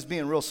seems like he's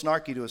being real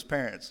snarky to his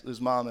parents,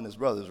 his mom and his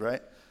brothers,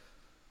 right?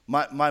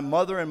 My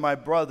mother and my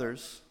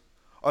brothers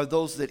are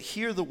those that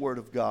hear the word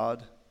of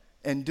God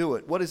and do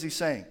it. What is he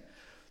saying?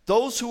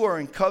 Those who are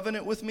in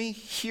covenant with me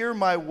hear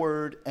my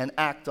word and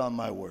act on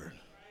my word.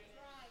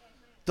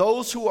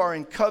 Those who are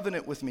in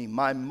covenant with me,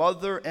 my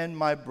mother and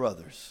my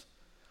brothers,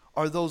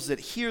 are those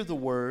that hear the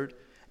word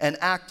and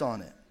act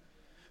on it.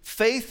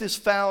 Faith is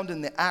found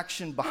in the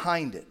action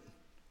behind it,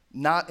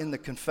 not in the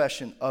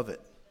confession of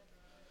it.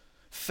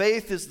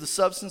 Faith is the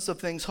substance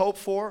of things hoped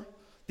for,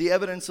 the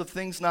evidence of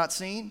things not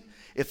seen.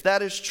 If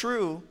that is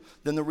true,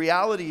 then the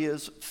reality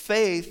is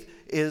faith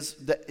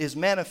is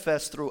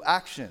manifest through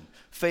action.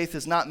 Faith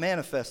is not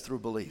manifest through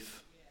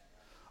belief.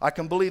 I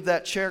can believe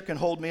that chair can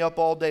hold me up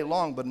all day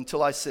long, but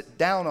until I sit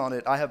down on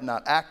it, I have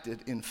not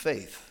acted in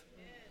faith.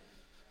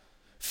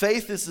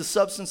 Faith is the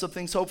substance of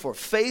things hoped for.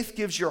 Faith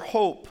gives your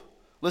hope.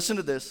 Listen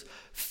to this.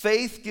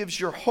 Faith gives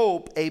your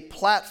hope a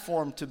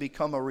platform to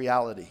become a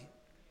reality.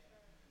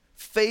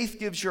 Faith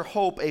gives your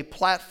hope a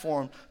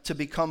platform to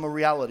become a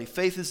reality.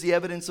 Faith is the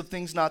evidence of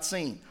things not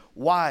seen.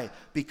 Why?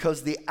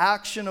 Because the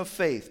action of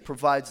faith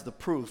provides the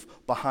proof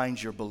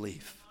behind your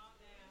belief.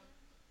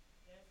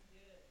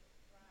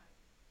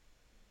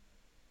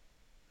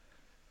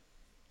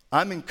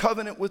 I'm in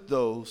covenant with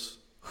those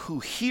who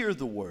hear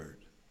the word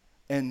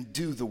and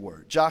do the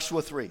word.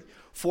 Joshua 3.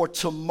 For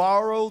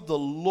tomorrow the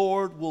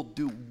Lord will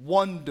do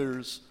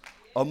wonders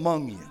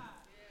among you.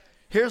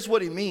 Here's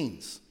what he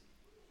means.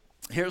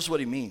 Here's what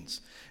he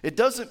means. It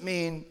doesn't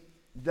mean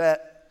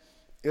that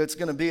it's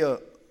going to be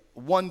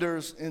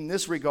wonders in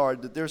this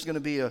regard, that there's going to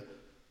be a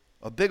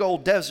big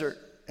old desert,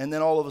 and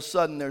then all of a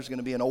sudden there's going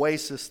to be an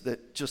oasis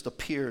that just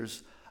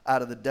appears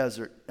out of the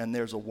desert, and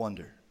there's a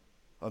wonder,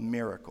 a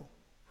miracle,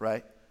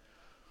 right?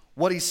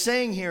 What he's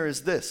saying here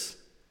is this: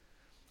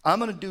 I'm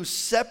going to do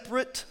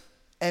separate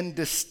and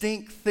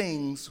distinct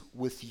things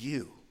with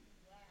you.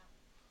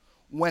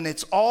 When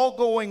it's all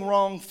going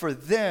wrong for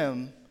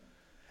them,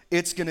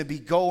 it's going to be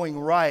going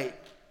right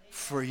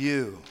for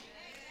you.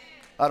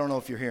 I don't know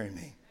if you're hearing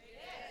me.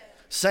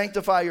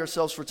 Sanctify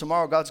yourselves for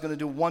tomorrow. God's going to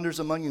do wonders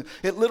among you.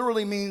 It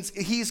literally means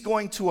he's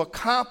going to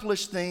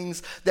accomplish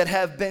things that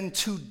have been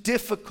too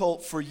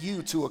difficult for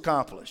you to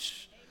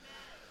accomplish.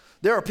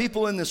 There are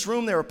people in this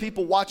room, there are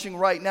people watching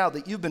right now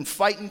that you've been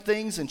fighting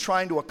things and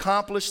trying to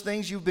accomplish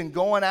things. You've been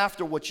going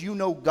after what you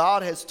know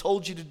God has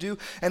told you to do,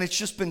 and it's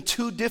just been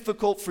too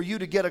difficult for you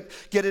to get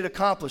it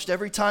accomplished.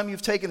 Every time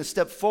you've taken a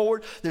step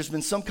forward, there's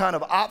been some kind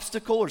of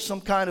obstacle or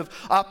some kind of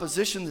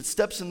opposition that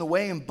steps in the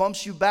way and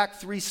bumps you back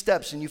 3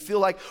 steps. And you feel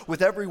like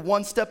with every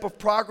 1 step of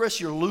progress,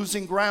 you're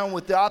losing ground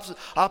with the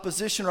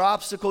opposition or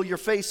obstacle you're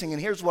facing.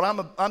 And here's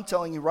what I'm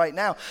telling you right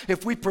now.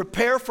 If we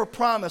prepare for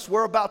promise,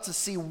 we're about to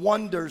see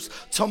wonders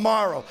tomorrow.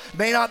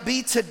 May not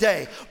be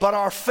today, but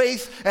our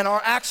faith and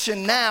our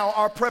action now,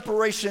 our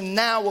preparation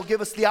now will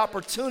give us the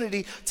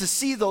opportunity to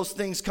see those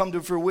things come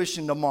to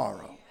fruition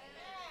tomorrow.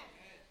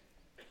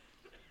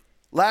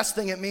 Last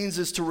thing it means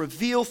is to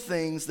reveal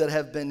things that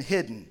have been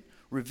hidden.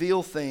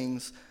 Reveal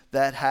things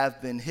that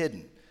have been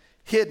hidden.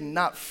 Hidden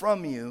not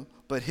from you,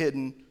 but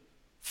hidden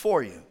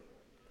for you.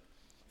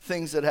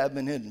 Things that have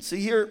been hidden.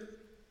 See,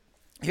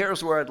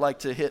 here's where I'd like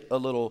to hit a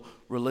little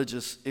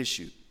religious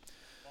issue.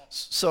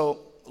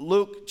 So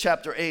Luke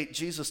chapter 8,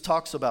 Jesus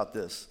talks about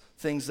this,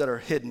 things that are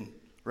hidden,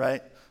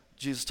 right?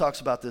 Jesus talks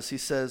about this. He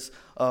says,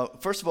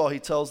 first of all, he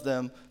tells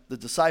them, the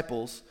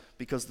disciples,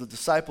 because the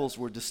disciples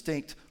were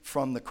distinct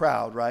from the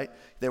crowd, right?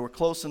 They were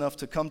close enough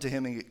to come to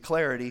him and get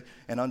clarity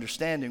and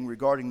understanding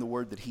regarding the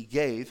word that he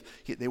gave.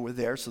 They were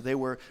there, so they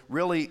were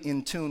really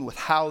in tune with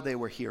how they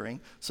were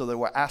hearing. So they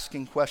were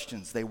asking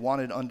questions. They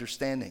wanted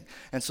understanding.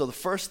 And so the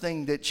first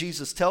thing that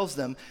Jesus tells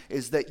them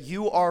is that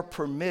you are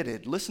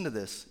permitted, listen to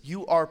this,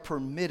 you are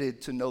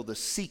permitted to know the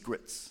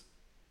secrets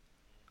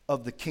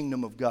of the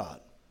kingdom of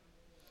God.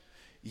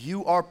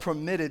 You are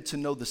permitted to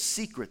know the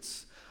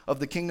secrets of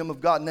the kingdom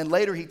of God. And then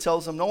later he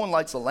tells them, no one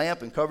lights a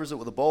lamp and covers it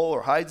with a bowl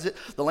or hides it.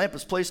 The lamp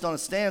is placed on a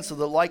stand so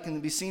the light can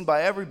be seen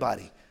by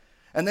everybody.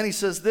 And then he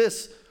says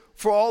this,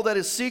 for all that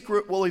is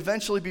secret will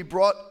eventually be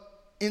brought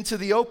into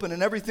the open,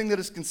 and everything that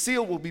is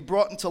concealed will be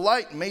brought into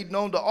light and made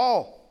known to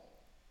all.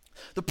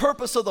 The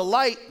purpose of the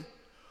light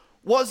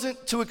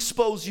wasn't to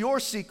expose your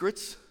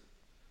secrets.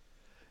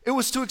 It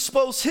was to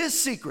expose his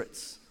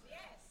secrets.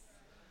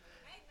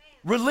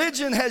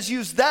 Religion has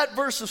used that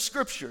verse of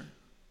scripture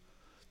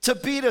to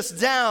beat us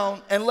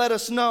down and let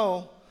us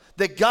know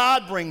that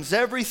God brings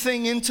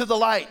everything into the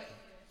light.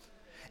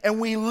 And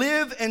we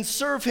live and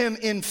serve him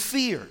in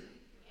fear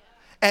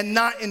and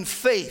not in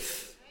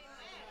faith.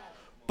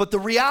 But the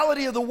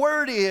reality of the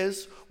word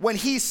is, when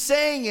he's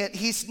saying it,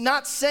 he's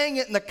not saying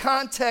it in the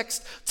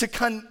context to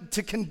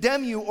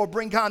condemn you or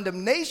bring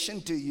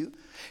condemnation to you.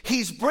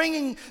 He's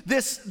bringing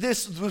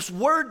this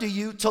word to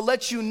you to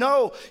let you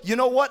know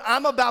what?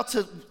 I'm about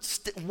to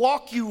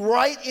walk you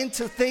right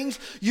into things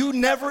you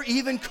never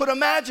even could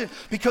imagine,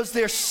 because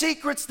they're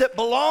secrets that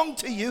belong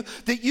to you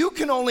that you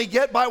can only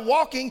get by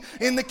walking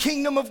in the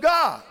kingdom of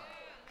God.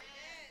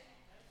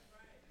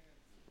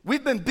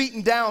 We've been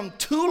beaten down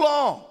too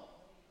long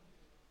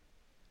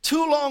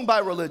by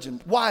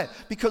religion. Why?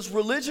 Because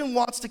religion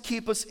wants to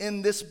keep us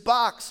in this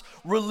box.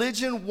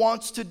 Religion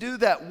wants to do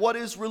that. What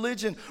is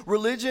religion?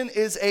 Religion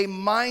is a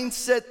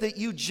mindset that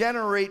you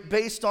generate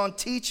based on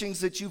teachings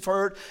that you've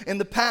heard in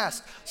the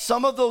past.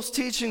 Some of those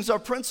teachings are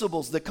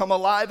principles that come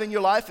alive in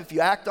your life. If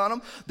you act on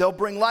them, they'll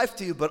bring life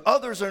to you, but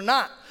others are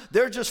not.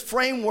 They're just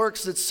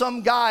frameworks that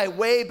some guy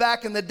way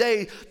back in the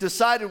day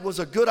decided was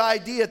a good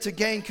idea to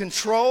gain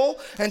control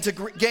and to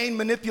gain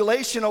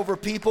manipulation over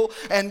people,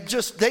 and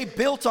just they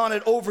built on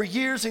it over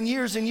years and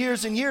years and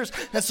years and years.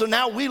 And so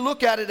now we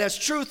look at it as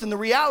truth, and the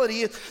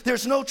reality is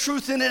there's no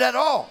truth in it at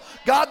all.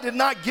 God did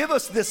not give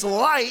us this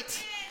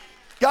light.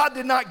 God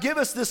did not give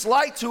us this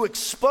light to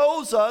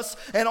expose us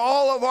and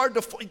all of our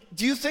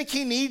do you think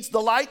he needs the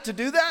light to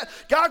do that?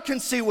 God can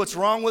see what's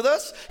wrong with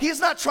us.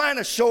 He's not trying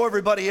to show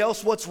everybody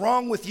else what's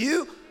wrong with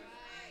you.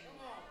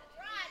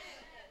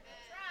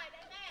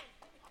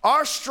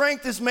 Our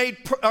strength is made,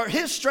 or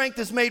his strength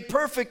is made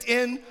perfect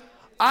in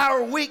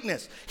our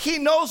weakness. He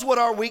knows what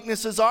our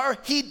weaknesses are.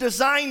 He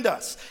designed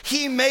us.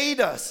 He made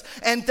us.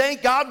 And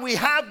thank God we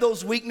have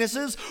those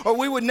weaknesses, or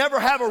we would never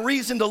have a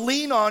reason to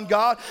lean on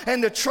God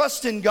and to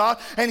trust in God.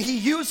 And he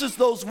uses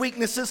those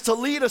weaknesses to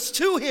lead us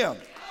to him.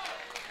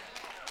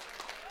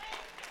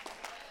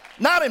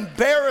 Not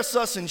embarrass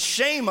us and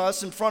shame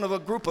us in front of a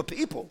group of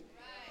people.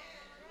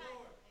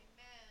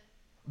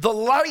 The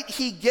light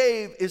he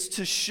gave is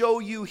to show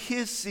you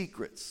his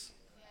secrets.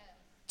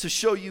 To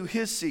show you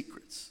his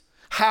secrets.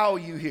 How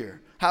you hear.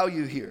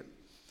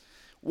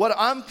 What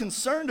I'm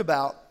concerned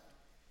about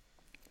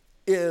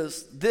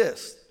is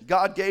this.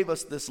 God gave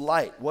us this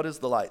light. What is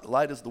the light? The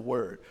light is the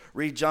word.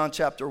 Read John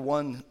chapter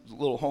 1, a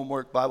little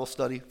homework Bible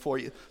study for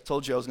you.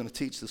 Told you I was going to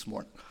teach this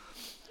morning.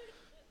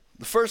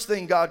 The first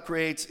thing God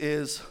creates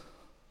is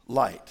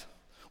light.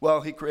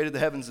 Well, he created the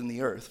heavens and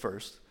the earth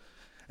first.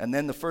 And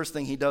then the first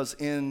thing he does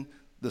in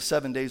the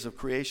 7 days of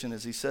creation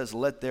is he says,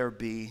 let there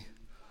be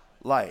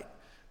light.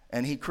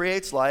 And he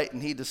creates light,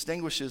 and he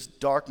distinguishes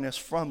darkness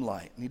from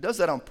light. And he does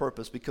that on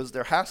purpose, because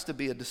there has to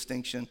be a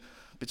distinction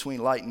between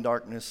light and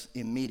darkness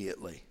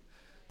immediately.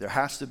 There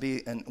has to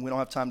be, and we don't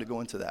have time to go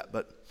into that,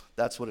 but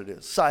that's what it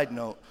is. Side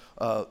note,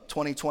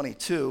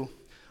 2022,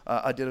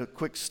 I did a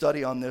quick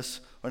study on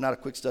this, or not a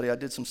quick study, I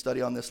did some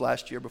study on this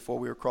last year before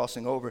we were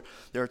crossing over.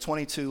 There are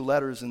 22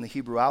 letters in the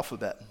Hebrew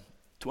alphabet.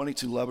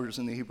 22 letters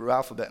in the Hebrew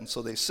alphabet. And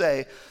so they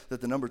say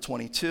that the number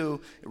 22,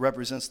 it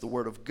represents the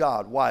Word of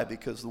God. Why?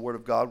 Because the Word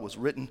of God was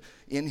written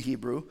in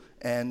Hebrew,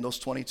 and those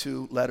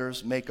 22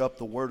 letters make up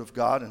the Word of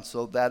God. And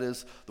so that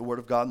is the Word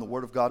of God. And the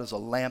Word of God is a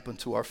lamp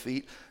unto our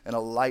feet and a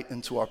light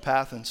unto our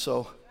path. And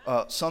so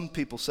some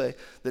people say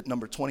that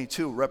number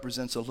 22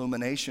 represents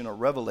illumination or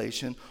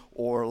revelation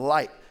or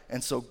light.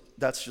 And so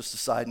that's just a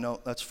side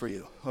note. That's for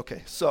you.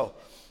 Okay, so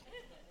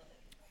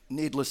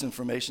needless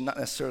information, not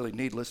necessarily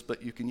needless,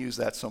 but you can use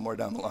that somewhere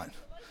down the line.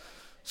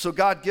 So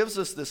God gives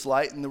us this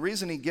light, and the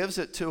reason he gives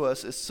it to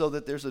us is so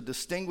that there's a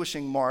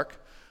distinguishing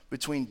mark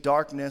between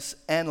darkness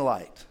and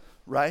light,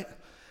 right?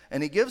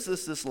 And he gives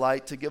us this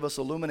light to give us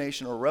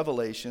illumination or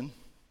revelation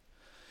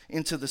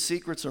into the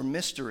secrets or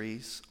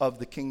mysteries of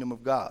the kingdom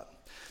of God.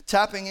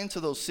 Tapping into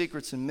those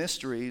secrets and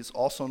mysteries,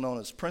 also known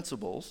as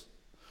principles,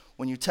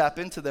 when you tap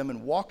into them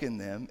and walk in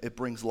them, it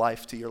brings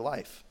life to your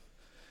life.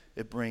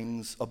 It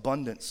brings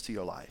abundance to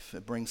your life.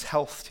 It brings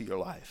health to your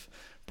life.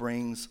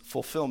 Brings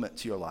fulfillment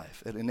to your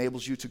life. It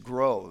enables you to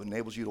grow. It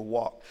enables you to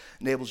walk.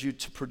 It enables you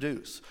to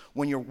produce.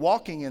 When you're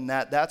walking in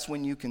that, that's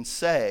when you can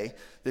say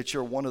that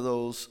you're one of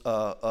those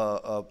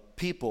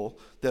people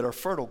that are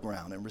fertile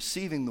ground and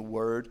receiving the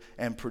word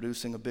and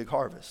producing a big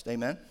harvest.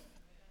 Amen?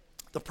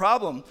 The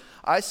problem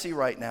I see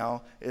right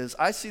now is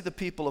I see the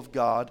people of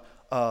God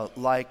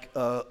like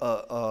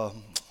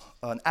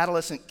an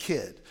adolescent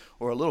kid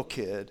or a little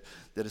kid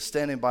that is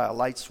standing by a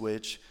light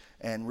switch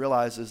and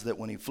realizes that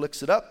when he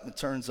flicks it up, it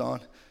turns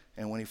on,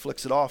 and when he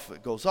flicks it off,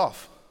 it goes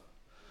off.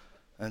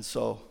 And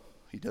so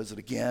he does it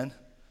again,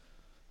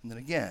 and then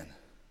again.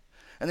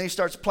 And then he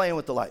starts playing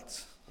with the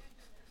lights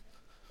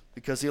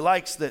because he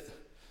likes that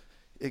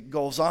it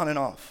goes on and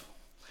off.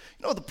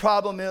 You know what the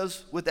problem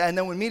is with that? And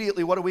then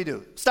immediately, what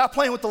do? Stop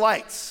playing with the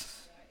lights.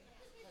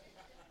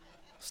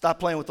 Stop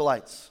playing with the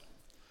lights.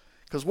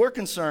 Because we're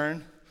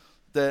concerned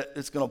that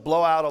it's going to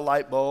blow out a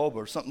light bulb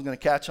or something's going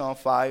to catch on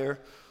fire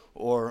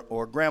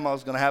or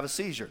grandma's going to have a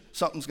seizure.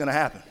 Something's going to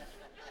happen.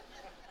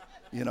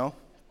 You know?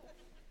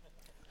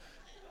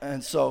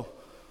 And so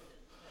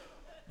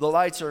the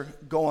lights are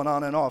going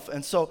on and off.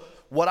 And so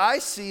what I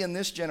see in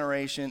this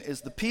generation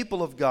is the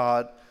people of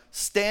God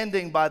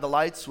standing by the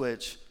light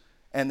switch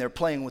and they're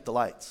playing with the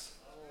lights.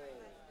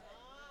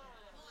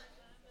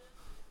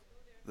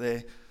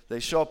 They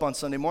show up on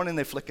Sunday morning,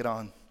 they flick it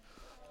on.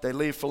 They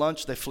leave for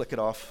lunch, they flick it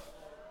off.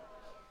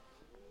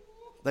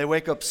 They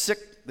wake up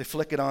sick, they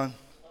flick it on.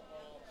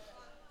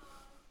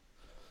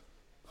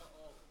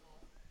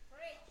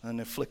 And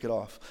they flick it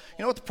off.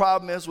 You know what the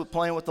problem is with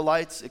playing with the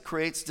lights? It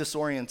creates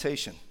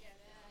disorientation.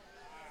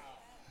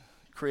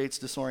 It creates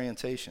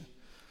disorientation.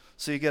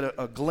 So you get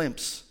a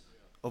glimpse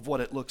of what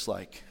it looks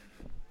like.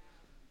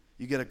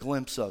 You get a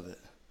glimpse of it.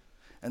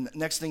 And the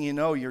next thing you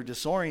know, you're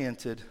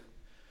disoriented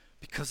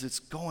because it's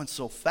going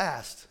so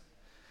fast.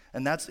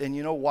 And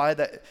you know why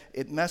that?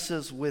 It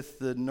messes with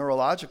the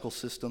neurological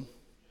system.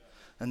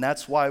 And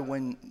that's why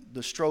when the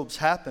strobes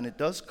happen, it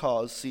does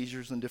cause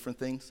seizures and different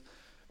things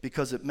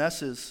because it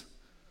messes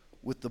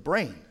with the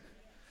brain.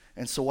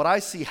 And so what I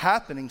see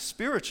happening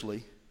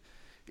spiritually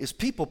is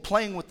people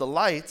playing with the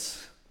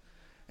lights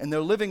and they're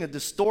living a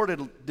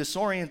distorted,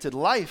 disoriented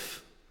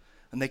life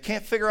and they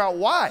can't figure out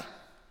why.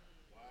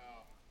 Wow.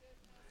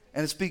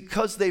 And it's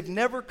because they've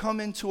never come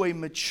into a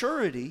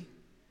maturity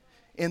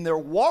in their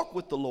walk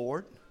with the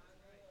Lord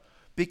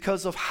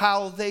because of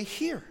how they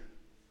hear.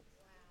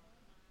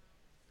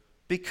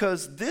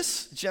 Because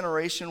this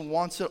generation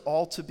wants it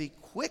all to be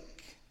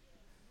quick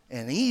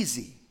and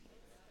easy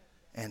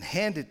and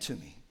handed to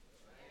me.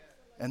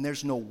 And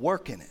there's no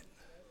work in it.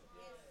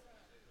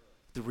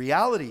 The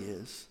reality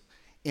is,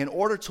 in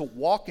order to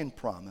walk in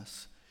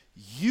promise,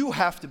 you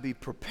have to be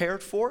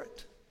prepared for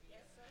it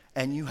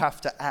and you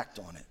have to act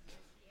on it.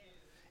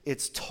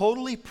 It's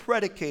totally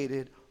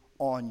predicated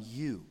on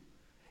you.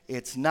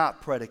 It's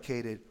not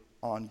predicated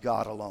on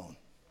God alone.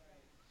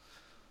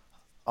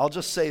 I'll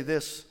just say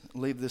this,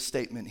 leave this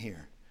statement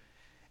here.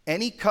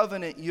 Any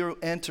covenant you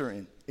enter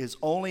in is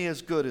only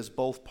as good as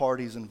both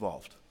parties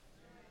involved.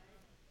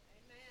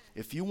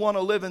 If you want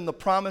to live in the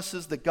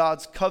promises that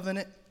God's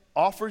covenant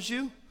offers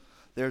you,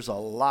 there's a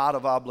lot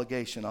of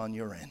obligation on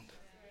your end.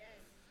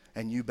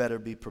 And you better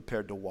be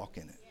prepared to walk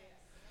in it.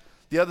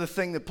 The other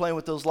thing that playing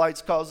with those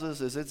lights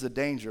causes is it's a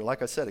danger.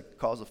 Like I said, it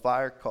causes a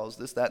fire, causes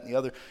this, that, and the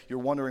other. You're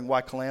wondering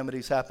why calamity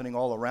is happening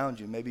all around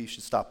you. Maybe you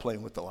should stop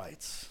playing with the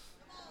lights.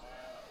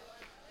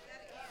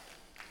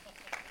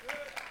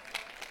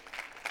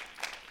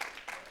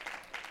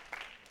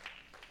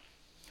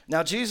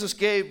 Now, Jesus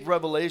gave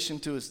revelation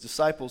to his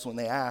disciples when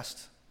they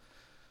asked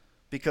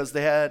because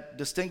they had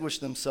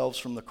distinguished themselves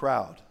from the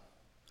crowd.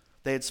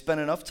 They had spent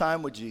enough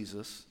time with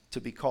Jesus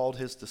to be called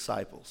his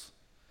disciples.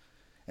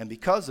 And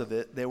because of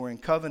it, they were in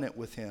covenant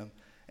with him,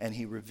 and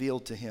he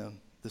revealed to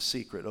him the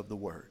secret of the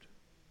word.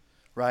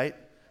 Right?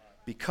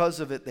 Because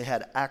of it, they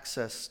had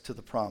access to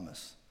the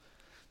promise.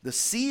 The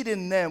seed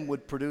in them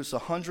would produce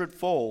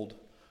 100-fold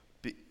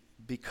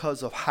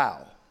because of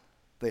how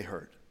they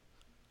heard.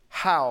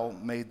 How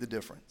made the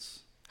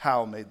difference.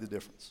 How made the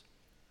difference.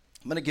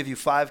 I'm going to give you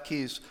 5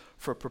 keys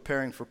for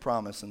preparing for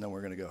promise, and then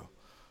we're going to go.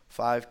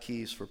 5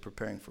 keys for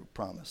preparing for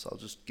promise. I'll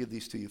just give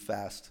these to you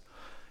fast.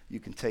 You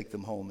can take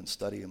them home and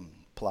study them,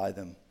 apply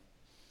them.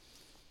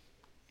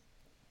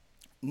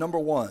 Number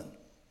 1,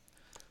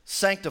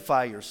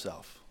 sanctify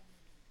yourself.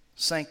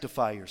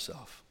 Sanctify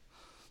yourself.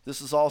 This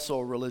is also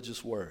a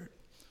religious word.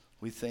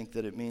 We think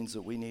that it means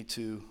that we need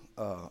to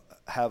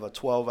have a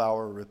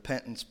 12-hour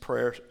repentance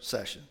prayer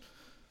session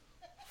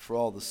for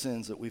all the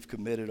sins that we've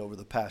committed over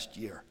the past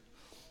year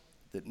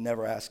that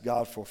never asked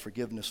God for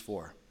forgiveness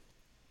for.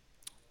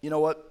 You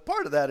know what?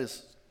 Part of that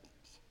is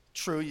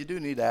true. You do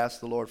need to ask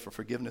the Lord for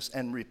forgiveness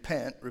and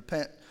repent.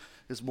 Repent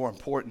is more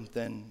important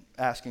than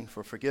asking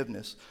for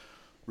forgiveness.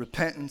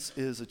 Repentance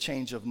is a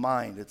change of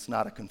mind. It's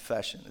not a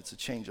confession. It's a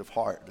change of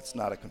heart. It's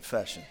not a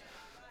confession.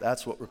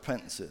 That's what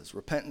repentance is.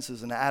 Repentance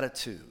is an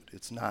attitude.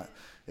 It's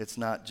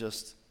not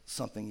just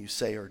something you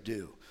say or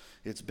do.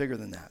 It's bigger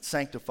than that.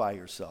 Sanctify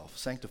yourself.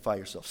 Sanctify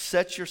yourself.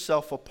 Set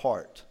yourself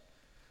apart.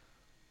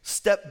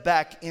 Step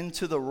back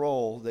into the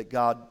role that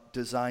God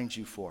designed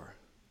you for.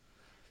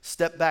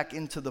 Step back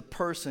into the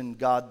person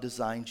God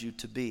designed you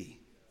to be.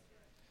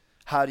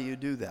 How do you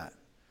do that?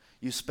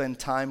 You spend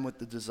time with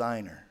the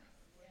designer,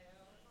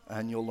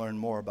 and you'll learn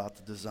more about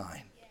the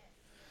design.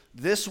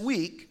 This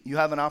week, you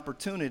have an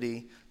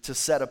opportunity to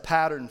set a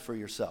pattern for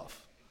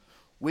yourself.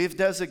 We've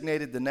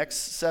designated the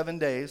next 7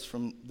 days,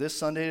 from this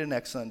Sunday to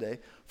next Sunday,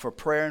 for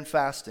prayer and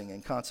fasting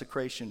and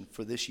consecration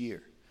for this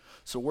year.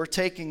 So we're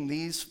taking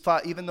these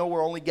 5, even though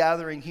we're only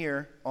gathering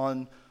here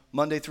on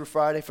Monday through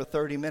Friday for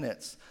 30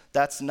 minutes,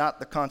 that's not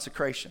the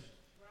consecration.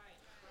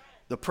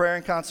 The prayer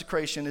and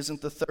consecration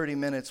isn't the 30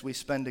 minutes we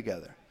spend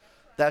together.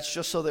 That's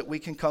just so that we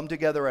can come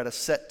together at a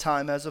set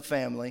time as a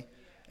family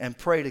and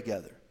pray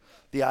together.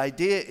 The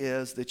idea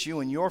is that you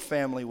and your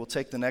family will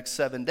take the next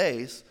 7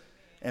 days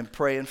and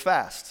pray and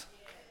fast.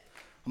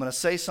 I'm going to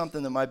say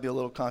something that might be a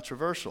little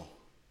controversial.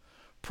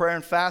 Prayer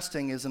and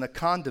fasting isn't a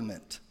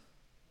condiment.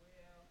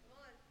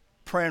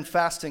 Prayer and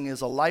fasting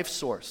is a life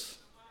source.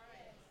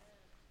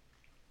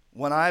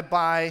 When I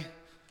buy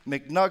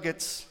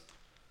McNuggets,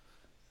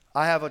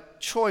 I have a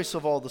choice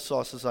of all the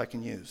sauces I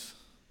can use.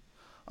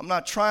 I'm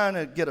not trying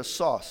to get a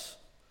sauce.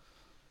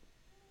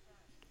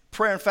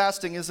 Prayer and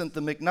fasting isn't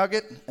the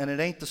McNugget, and it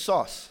ain't the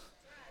sauce.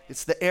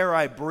 It's the air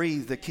I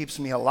breathe that keeps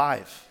me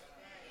alive.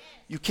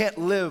 You can't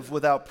live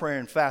without prayer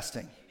and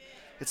fasting.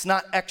 It's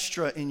not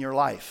extra in your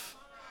life.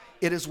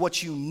 It is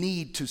what you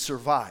need to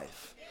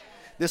survive.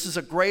 This is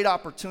a great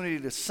opportunity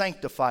to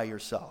sanctify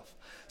yourself.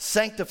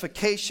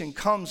 Sanctification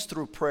comes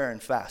through prayer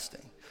and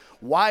fasting.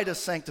 Why does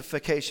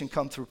sanctification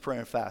come through prayer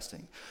and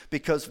fasting?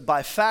 Because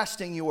by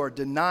fasting, you are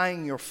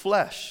denying your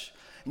flesh,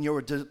 and you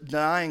are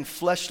denying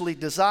fleshly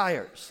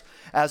desires.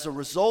 As a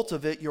result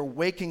of it, you're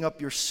waking up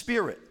your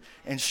spirit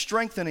and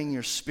strengthening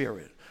your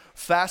spirit.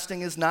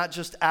 Fasting is not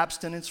just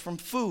abstinence from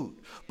food,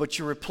 but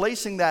you're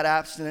replacing that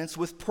abstinence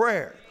with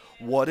prayer.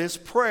 What is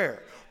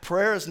prayer?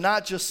 Prayer is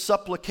not just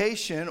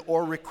supplication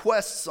or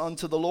requests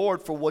unto the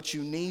Lord for what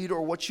you need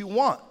or what you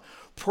want.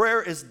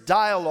 Prayer is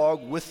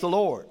dialogue with the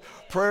Lord.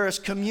 Prayer is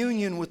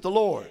communion with the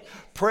Lord.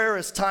 Prayer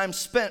is time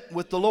spent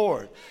with the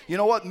Lord. You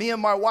know what? Me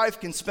and my wife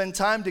can spend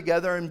time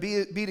together and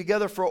be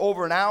together for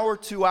over an hour,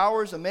 2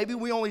 hours, and maybe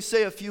we only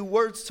say a few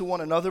words to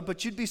one another,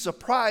 but you'd be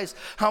surprised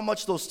how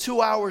much those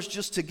 2 hours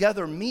just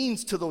together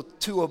means to the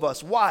two of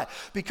us. Why?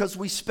 Because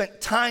we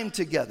spent time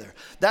together.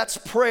 That's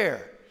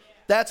prayer.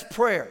 That's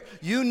prayer.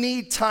 You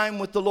need time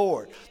with the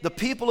Lord. The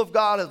people of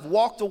God have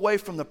walked away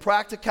from the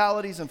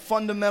practicalities and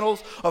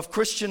fundamentals of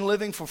Christian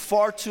living for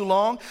far too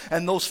long.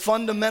 And those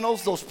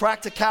fundamentals, those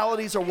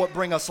practicalities are what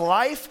bring us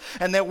life.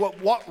 And they're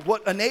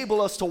what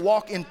enable us to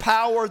walk in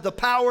power, the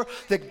power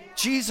that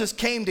Jesus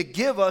came to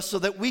give us so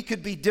that we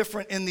could be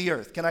different in the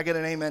earth. Can I get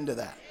an amen to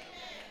that?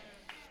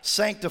 Amen.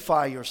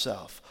 Sanctify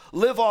yourself.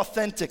 Live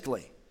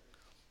authentically.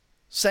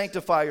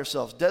 Sanctify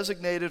yourselves,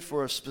 designated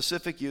for a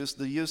specific use,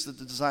 the use that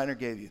the designer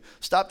gave you.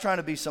 Stop trying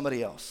to be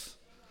somebody else.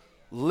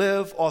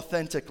 Live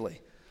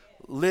authentically.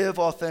 Live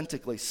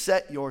authentically.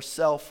 Set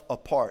yourself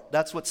apart.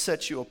 That's what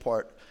sets you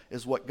apart,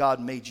 is what God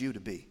made you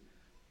to be.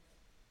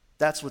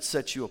 That's what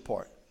sets you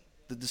apart.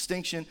 The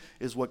distinction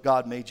is what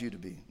God made you to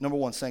be. Number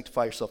one,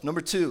 sanctify yourself.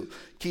 Number two,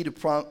 key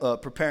to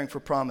preparing for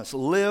promise.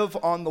 Live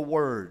on the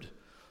word.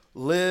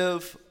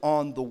 Live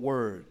on the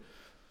word.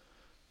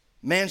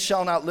 Man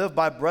shall not live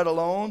by bread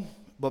alone,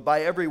 but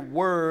by every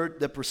word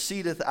that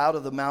proceedeth out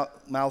of the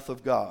mouth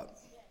of God.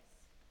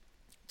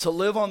 To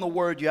live on the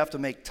word, you have to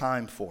make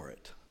time for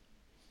it.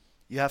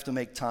 You have to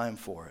make time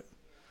for it.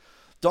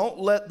 Don't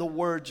let the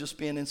word just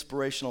be an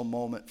inspirational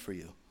moment for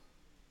you.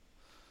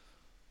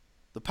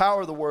 The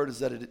power of the word is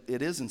that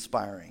it is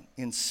inspiring,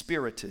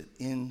 inspirited,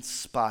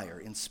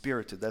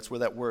 inspirited. That's where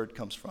that word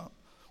comes from,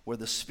 where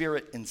the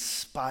Spirit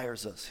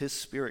inspires us. His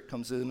Spirit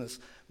comes in us,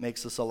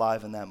 makes us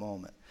alive in that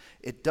moment.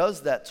 It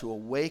does that to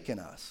awaken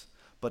us,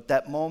 but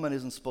that moment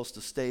isn't supposed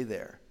to stay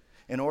there.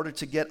 In order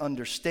to get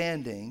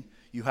understanding,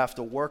 you have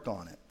to work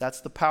on it.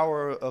 That's the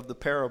power of the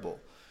parable.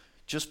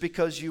 Just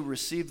because you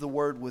receive the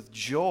word with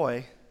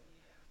joy,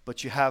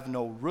 but you have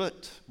no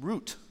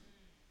root,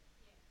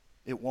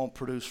 it won't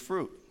produce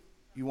fruit.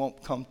 You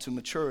won't come to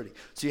maturity.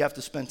 So you have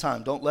to spend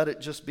time. Don't let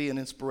it just be an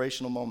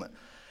inspirational moment.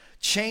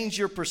 Change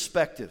your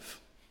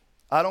perspective.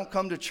 I don't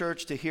come to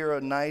church to hear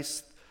a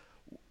nice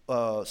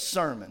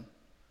sermon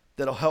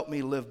that'll help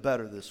me live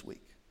better this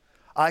week.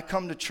 I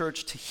come to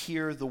church to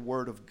hear the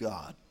word of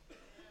God.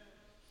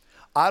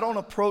 I don't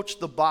approach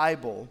the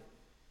Bible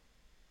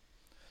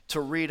to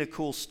read a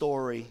cool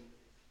story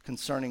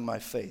concerning my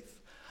faith.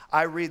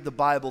 I read the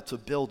Bible to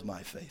build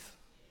my faith.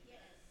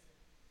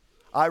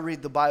 I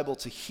read the Bible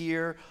to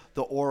hear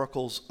the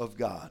oracles of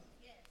God.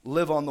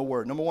 Live on the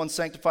word. Number one,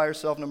 sanctify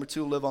yourself. Number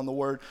two, live on the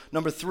word.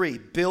 Number three,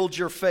 build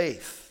your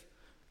faith.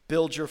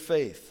 Build your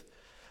faith.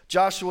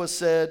 Joshua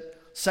said,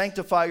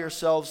 sanctify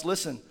yourselves,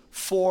 listen,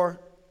 for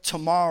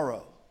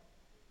tomorrow.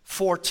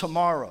 For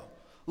tomorrow.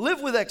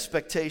 Live with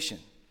expectation.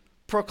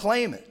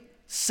 Proclaim it.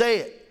 Say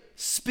it.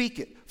 Speak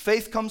it.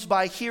 Faith comes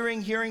by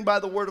hearing, hearing by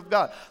the word of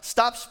God.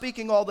 Stop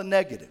speaking all the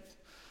negative.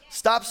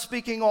 Stop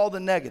speaking all the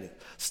negative.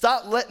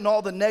 Stop letting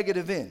all the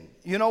negative in.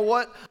 You know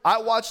what? I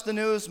watch the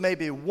news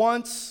maybe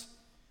once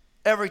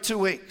every 2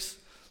 weeks.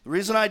 The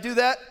reason I do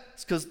that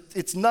is because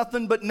it's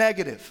nothing but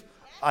negative.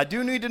 I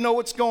do need to know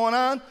what's going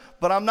on,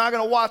 but I'm not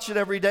going to watch it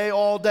every day,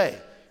 all day.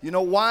 You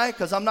know why?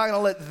 Because I'm not going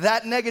to let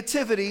that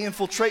negativity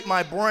infiltrate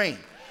my brain.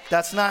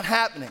 That's not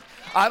happening.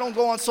 I don't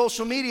go on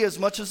social media as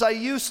much as I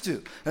used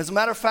to. As a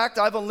matter of fact,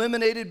 I've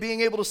eliminated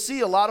being able to see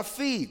a lot of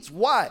feeds.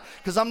 Why?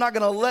 Because I'm not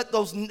going to let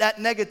that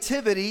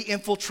negativity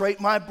infiltrate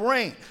my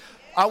brain.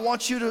 I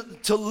want you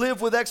to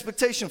live with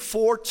expectation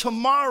for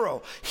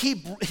tomorrow.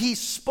 He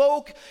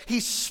spoke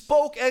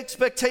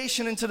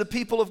expectation into the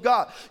people of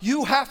God.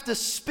 You have to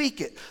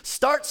speak it.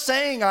 Start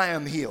saying I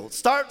am healed.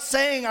 Start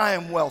saying I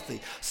am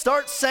wealthy.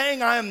 Start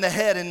saying I am the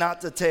head and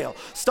not the tail.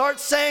 Start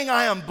saying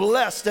I am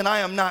blessed and I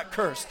am not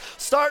cursed.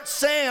 Start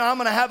saying I'm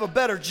going to have a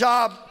better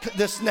job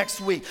this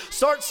next week.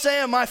 Start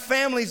saying my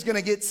family's going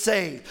to get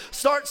saved.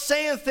 Start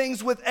saying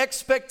things with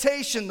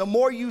expectation. The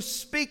more you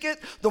speak it,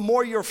 the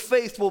more your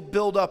faith will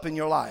build up in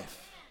your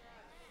life.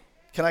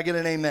 Can I get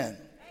an amen?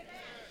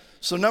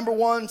 So number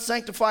 1,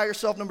 sanctify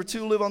yourself. Number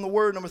 2, live on the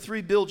word. Number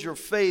 3, build your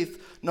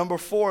faith. Number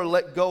 4,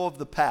 let go of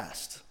the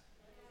past.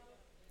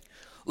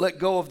 Let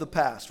go of the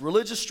past.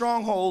 Religious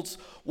strongholds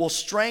will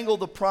strangle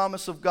the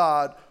promise of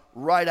God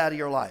right out of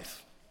your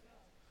life.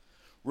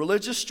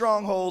 Religious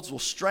strongholds will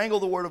strangle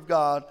the word of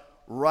God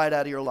right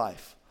out of your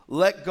life.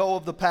 Let go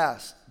of the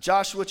past.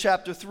 Joshua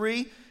chapter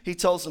 3, he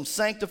tells them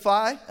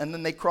sanctify, and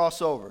then they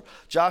cross over.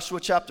 Joshua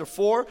chapter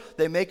 4,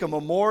 they make a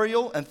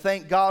memorial and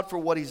thank God for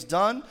what he's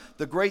done.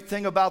 The great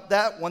thing about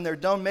that, when they're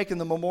done making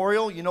the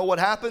memorial, you know what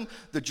happened?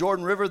 The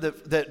Jordan River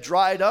that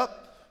dried up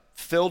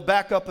filled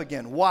back up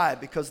again. Why?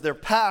 Because their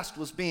past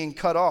was being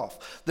cut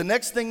off. The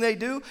next thing they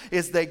do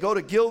is they go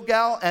to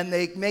Gilgal and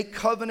they make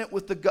covenant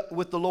with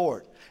the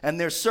Lord. And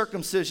there's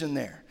circumcision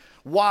there.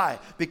 Why?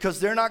 Because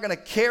they're not going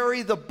to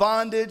carry the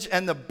bondage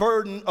and the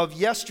burden of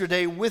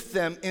yesterday with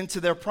them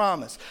into their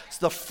promise. It's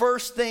the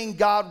first thing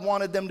God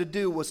wanted them to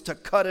do was to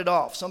cut it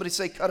off. Somebody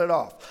say cut it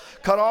off.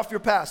 Cut off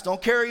your past.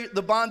 Don't carry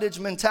the bondage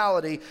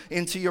mentality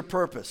into your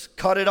purpose.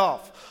 Cut it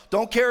off.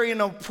 Don't carry an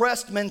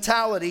oppressed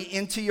mentality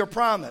into your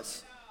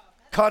promise.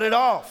 Cut it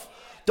off.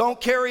 Don't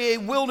carry a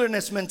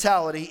wilderness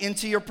mentality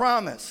into your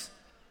promise.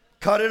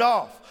 Cut it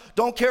off.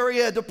 Don't carry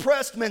a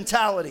depressed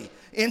mentality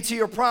into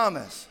your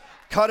promise.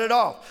 Cut it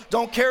off.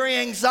 Don't carry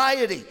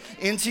anxiety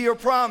into your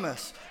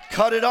promise.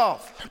 Cut it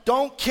off.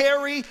 Don't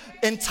carry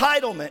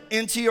entitlement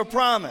into your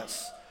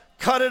promise.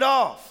 Cut it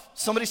off.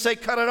 Somebody say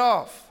cut it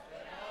off.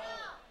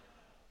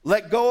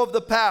 Let go of the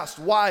past.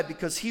 Why?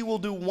 Because he will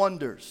do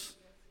wonders.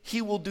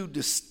 He will do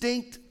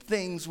distinct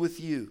things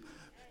with you.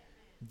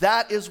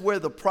 That is where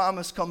the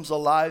promise comes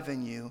alive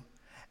in you,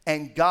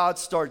 and God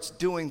starts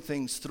doing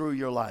things through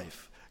your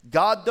life.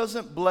 God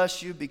doesn't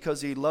bless you because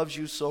he loves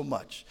you so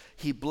much.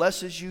 He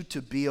blesses you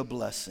to be a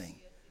blessing.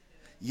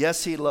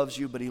 Yes, he loves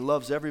you, but he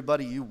loves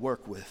everybody you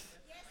work with.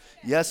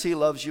 Yes, he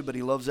loves you, but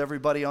he loves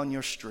everybody on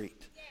your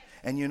street.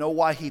 And you know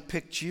why he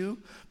picked you?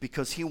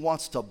 Because he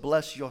wants to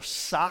bless your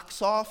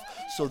socks off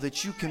so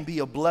that you can be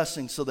a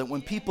blessing, so that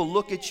when people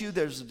look at you,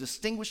 there's a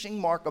distinguishing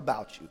mark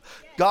about you.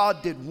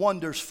 God did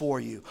wonders for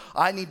you.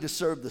 I need to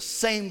serve the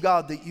same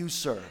God that you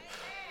serve.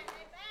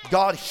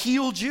 God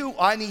healed you.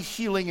 I need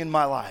healing in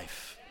my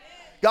life.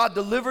 God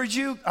delivered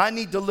you. I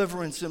need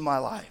deliverance in my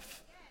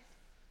life.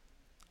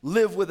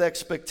 Live with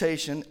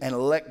expectation and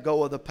let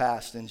go of the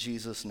past in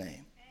Jesus'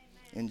 name.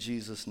 In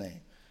Jesus'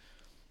 name.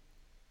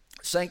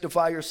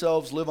 Sanctify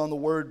yourselves, live on the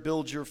word,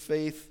 build your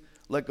faith,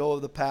 let go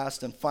of the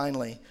past, and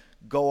finally,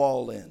 go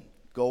all in.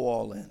 Go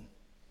all in.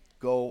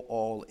 Go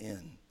all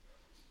in.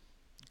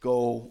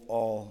 Go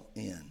all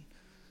in.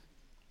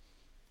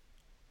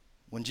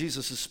 When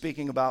Jesus is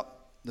speaking about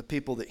the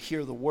people that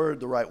hear the word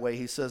the right way,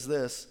 he says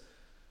this,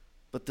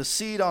 but the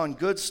seed on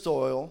good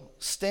soil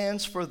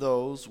stands for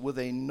those with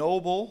a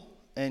noble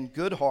and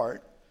good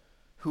heart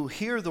who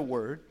hear the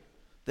word,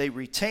 they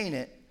retain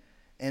it,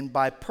 and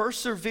by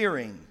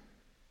persevering,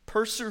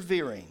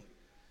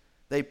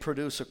 they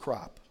produce a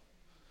crop.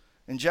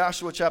 In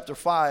Joshua chapter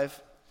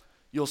 5,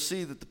 you'll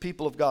see that the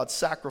people of God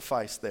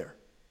sacrificed there.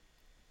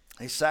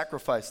 They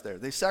sacrificed there.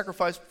 They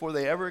sacrificed before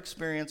they ever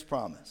experienced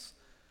promise.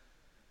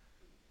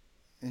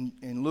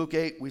 In Luke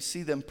 8, we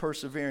see them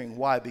persevering.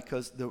 Why?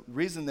 Because the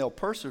reason they'll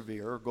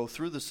persevere or go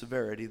through the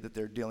severity that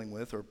they're dealing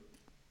with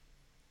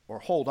or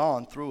hold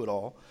on through it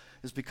all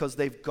is because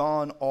they've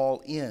gone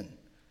all in.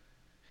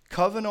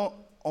 Covenant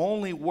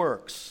only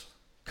works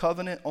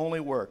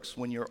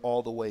when you're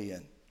all the way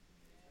in,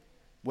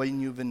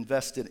 when you've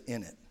invested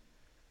in it.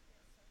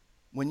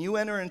 When you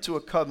enter into a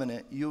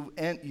covenant,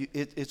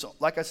 it's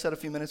like I said a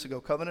few minutes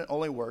ago, covenant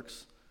only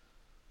works,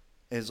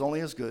 is only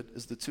as good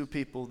as the two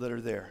people that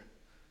are there.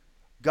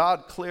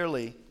 God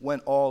clearly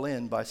went all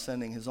in by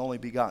sending his only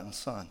begotten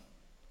son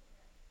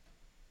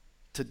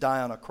to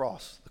die on a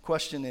cross. The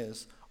question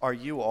is, are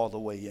you all the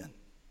way in?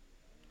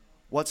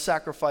 What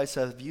sacrifice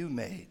have you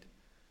made?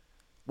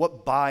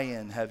 What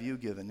buy-in have you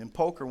given? In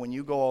poker, when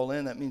you go all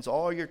in, that means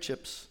all your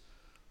chips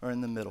are in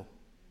the middle.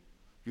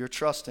 You're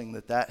trusting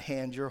that that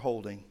hand you're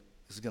holding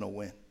is going to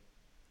win.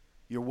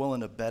 You're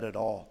willing to bet it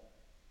all.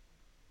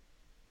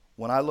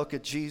 When I look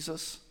at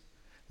Jesus,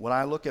 when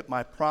I look at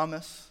my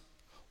promise,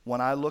 when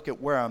I look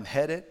at where I'm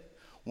headed,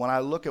 when I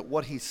look at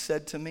what he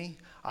said to me,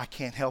 I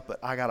can't help it.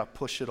 I got to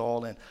push it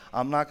all in.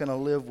 I'm not going to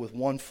live with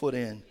 1 foot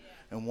in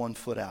and 1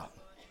 foot out.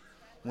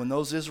 When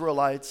those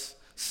Israelites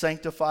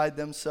sanctified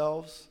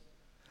themselves,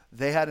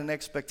 they had an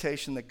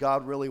expectation that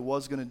God really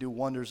was going to do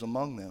wonders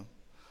among them.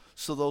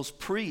 So those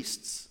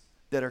priests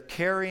that are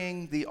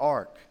carrying the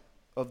ark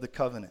of the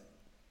covenant,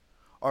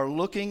 are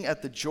looking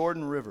at the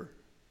Jordan River.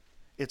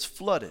 It's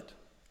flooded.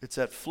 It's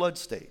at flood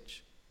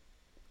stage,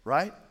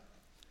 right?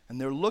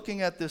 And they're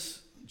looking at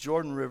this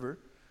Jordan River.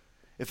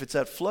 If it's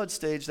at flood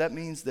stage, that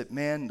means that,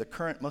 man, the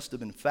current must have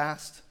been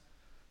fast.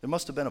 There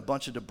must have been a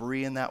bunch of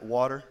debris in that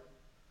water.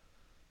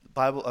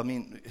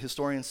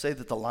 Historians say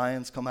that the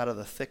lions come out of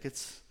the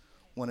thickets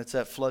when it's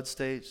at flood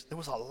stage. There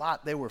was a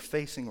lot they were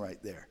facing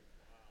right there.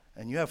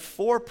 And you have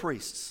 4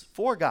 priests,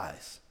 4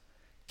 guys,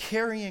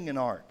 carrying an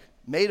ark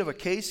made of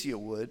acacia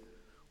wood,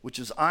 which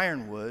is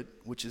ironwood,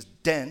 which is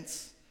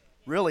dense,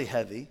 really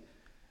heavy.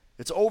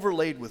 It's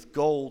overlaid with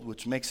gold,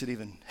 which makes it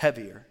even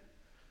heavier.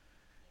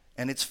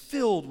 And it's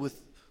filled with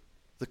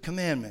the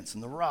commandments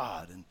and the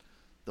rod, and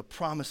the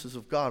promises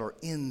of God are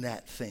in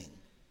that thing.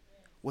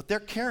 What they're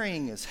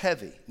carrying is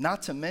heavy,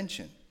 not to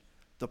mention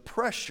the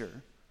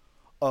pressure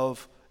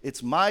of,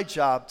 it's my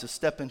job to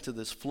step into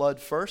this flood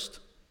first,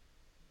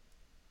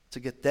 to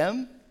get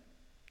them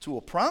to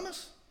a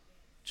promise,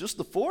 just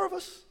the 4 of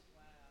us.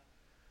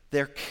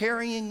 They're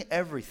carrying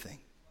everything.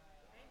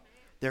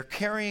 They're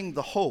carrying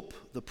the hope,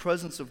 the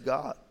presence of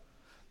God.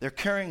 They're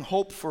carrying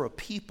hope for a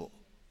people.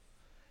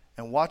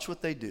 And watch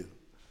what they do.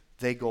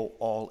 They go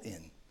all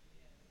in.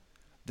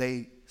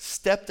 They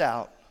stepped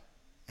out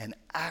and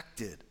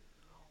acted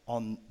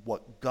on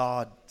what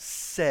God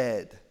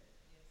said.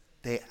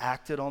 They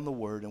acted on the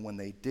word, and when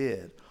they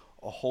did,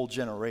 a whole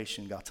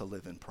generation got to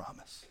live in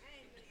promise.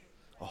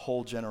 A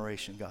whole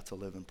generation got to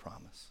live in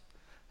promise.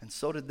 And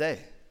so did they.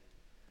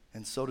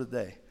 And so did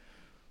they.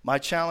 My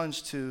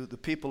challenge to the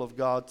people of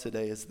God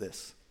today is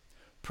this.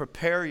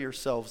 Prepare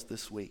yourselves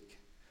this week.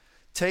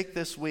 Take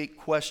this week,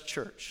 Quest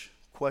Church.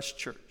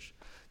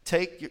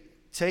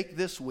 Take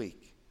this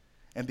week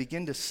and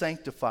begin to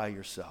sanctify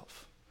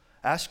yourself.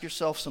 Ask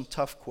yourself some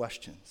tough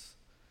questions.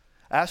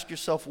 Ask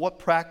yourself, what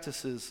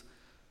practices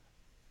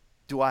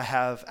do I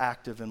have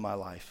active in my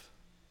life?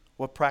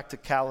 What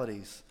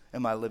practicalities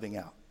am I living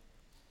out?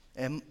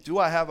 And do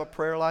I have a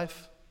prayer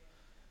life?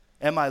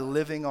 Am I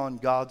living on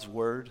God's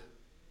word?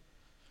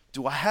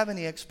 Do I have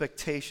any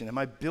expectation? Am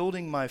I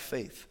building my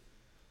faith?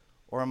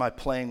 Or am I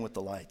playing with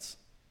the lights?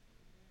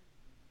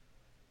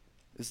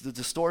 Is the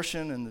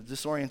distortion and the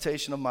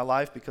disorientation of my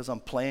life because I'm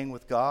playing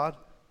with God?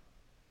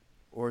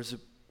 Or is it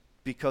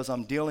because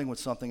I'm dealing with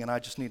something and I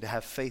just need to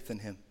have faith in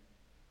Him?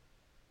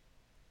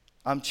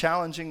 I'm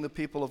challenging the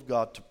people of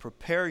God to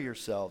prepare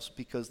yourselves,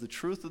 because the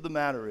truth of the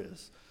matter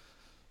is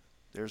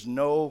there's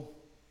no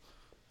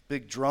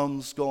big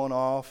drums going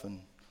off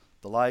and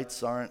the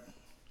lights aren't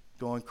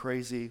going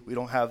crazy. We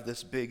don't have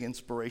this big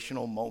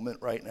inspirational moment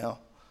right now.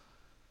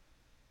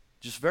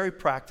 Just very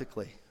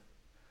practically,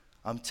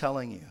 I'm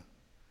telling you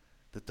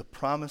that the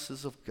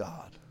promises of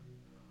God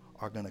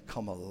are going to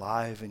come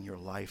alive in your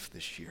life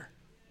this year.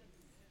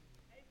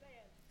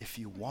 If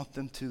you want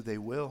them to, they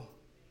will.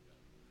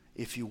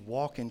 If you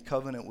walk in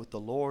covenant with the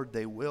Lord,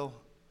 they will.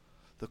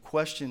 The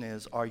question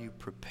is, are you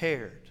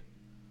prepared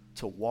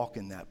to walk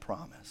in that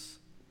promise?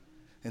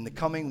 In the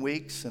coming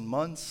weeks and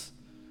months,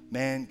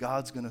 man,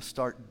 God's going to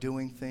start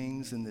doing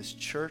things in this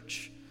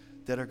church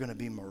that are going to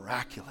be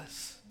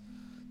miraculous.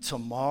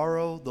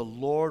 Tomorrow, the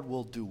Lord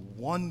will do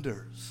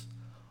wonders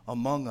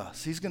among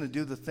us. He's going to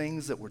do the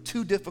things that were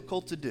too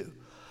difficult to do.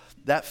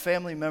 That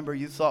family member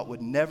you thought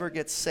would never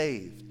get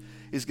saved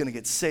is going to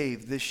get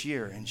saved this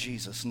year in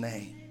Jesus'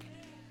 name.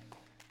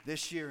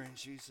 This year in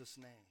Jesus'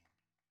 name.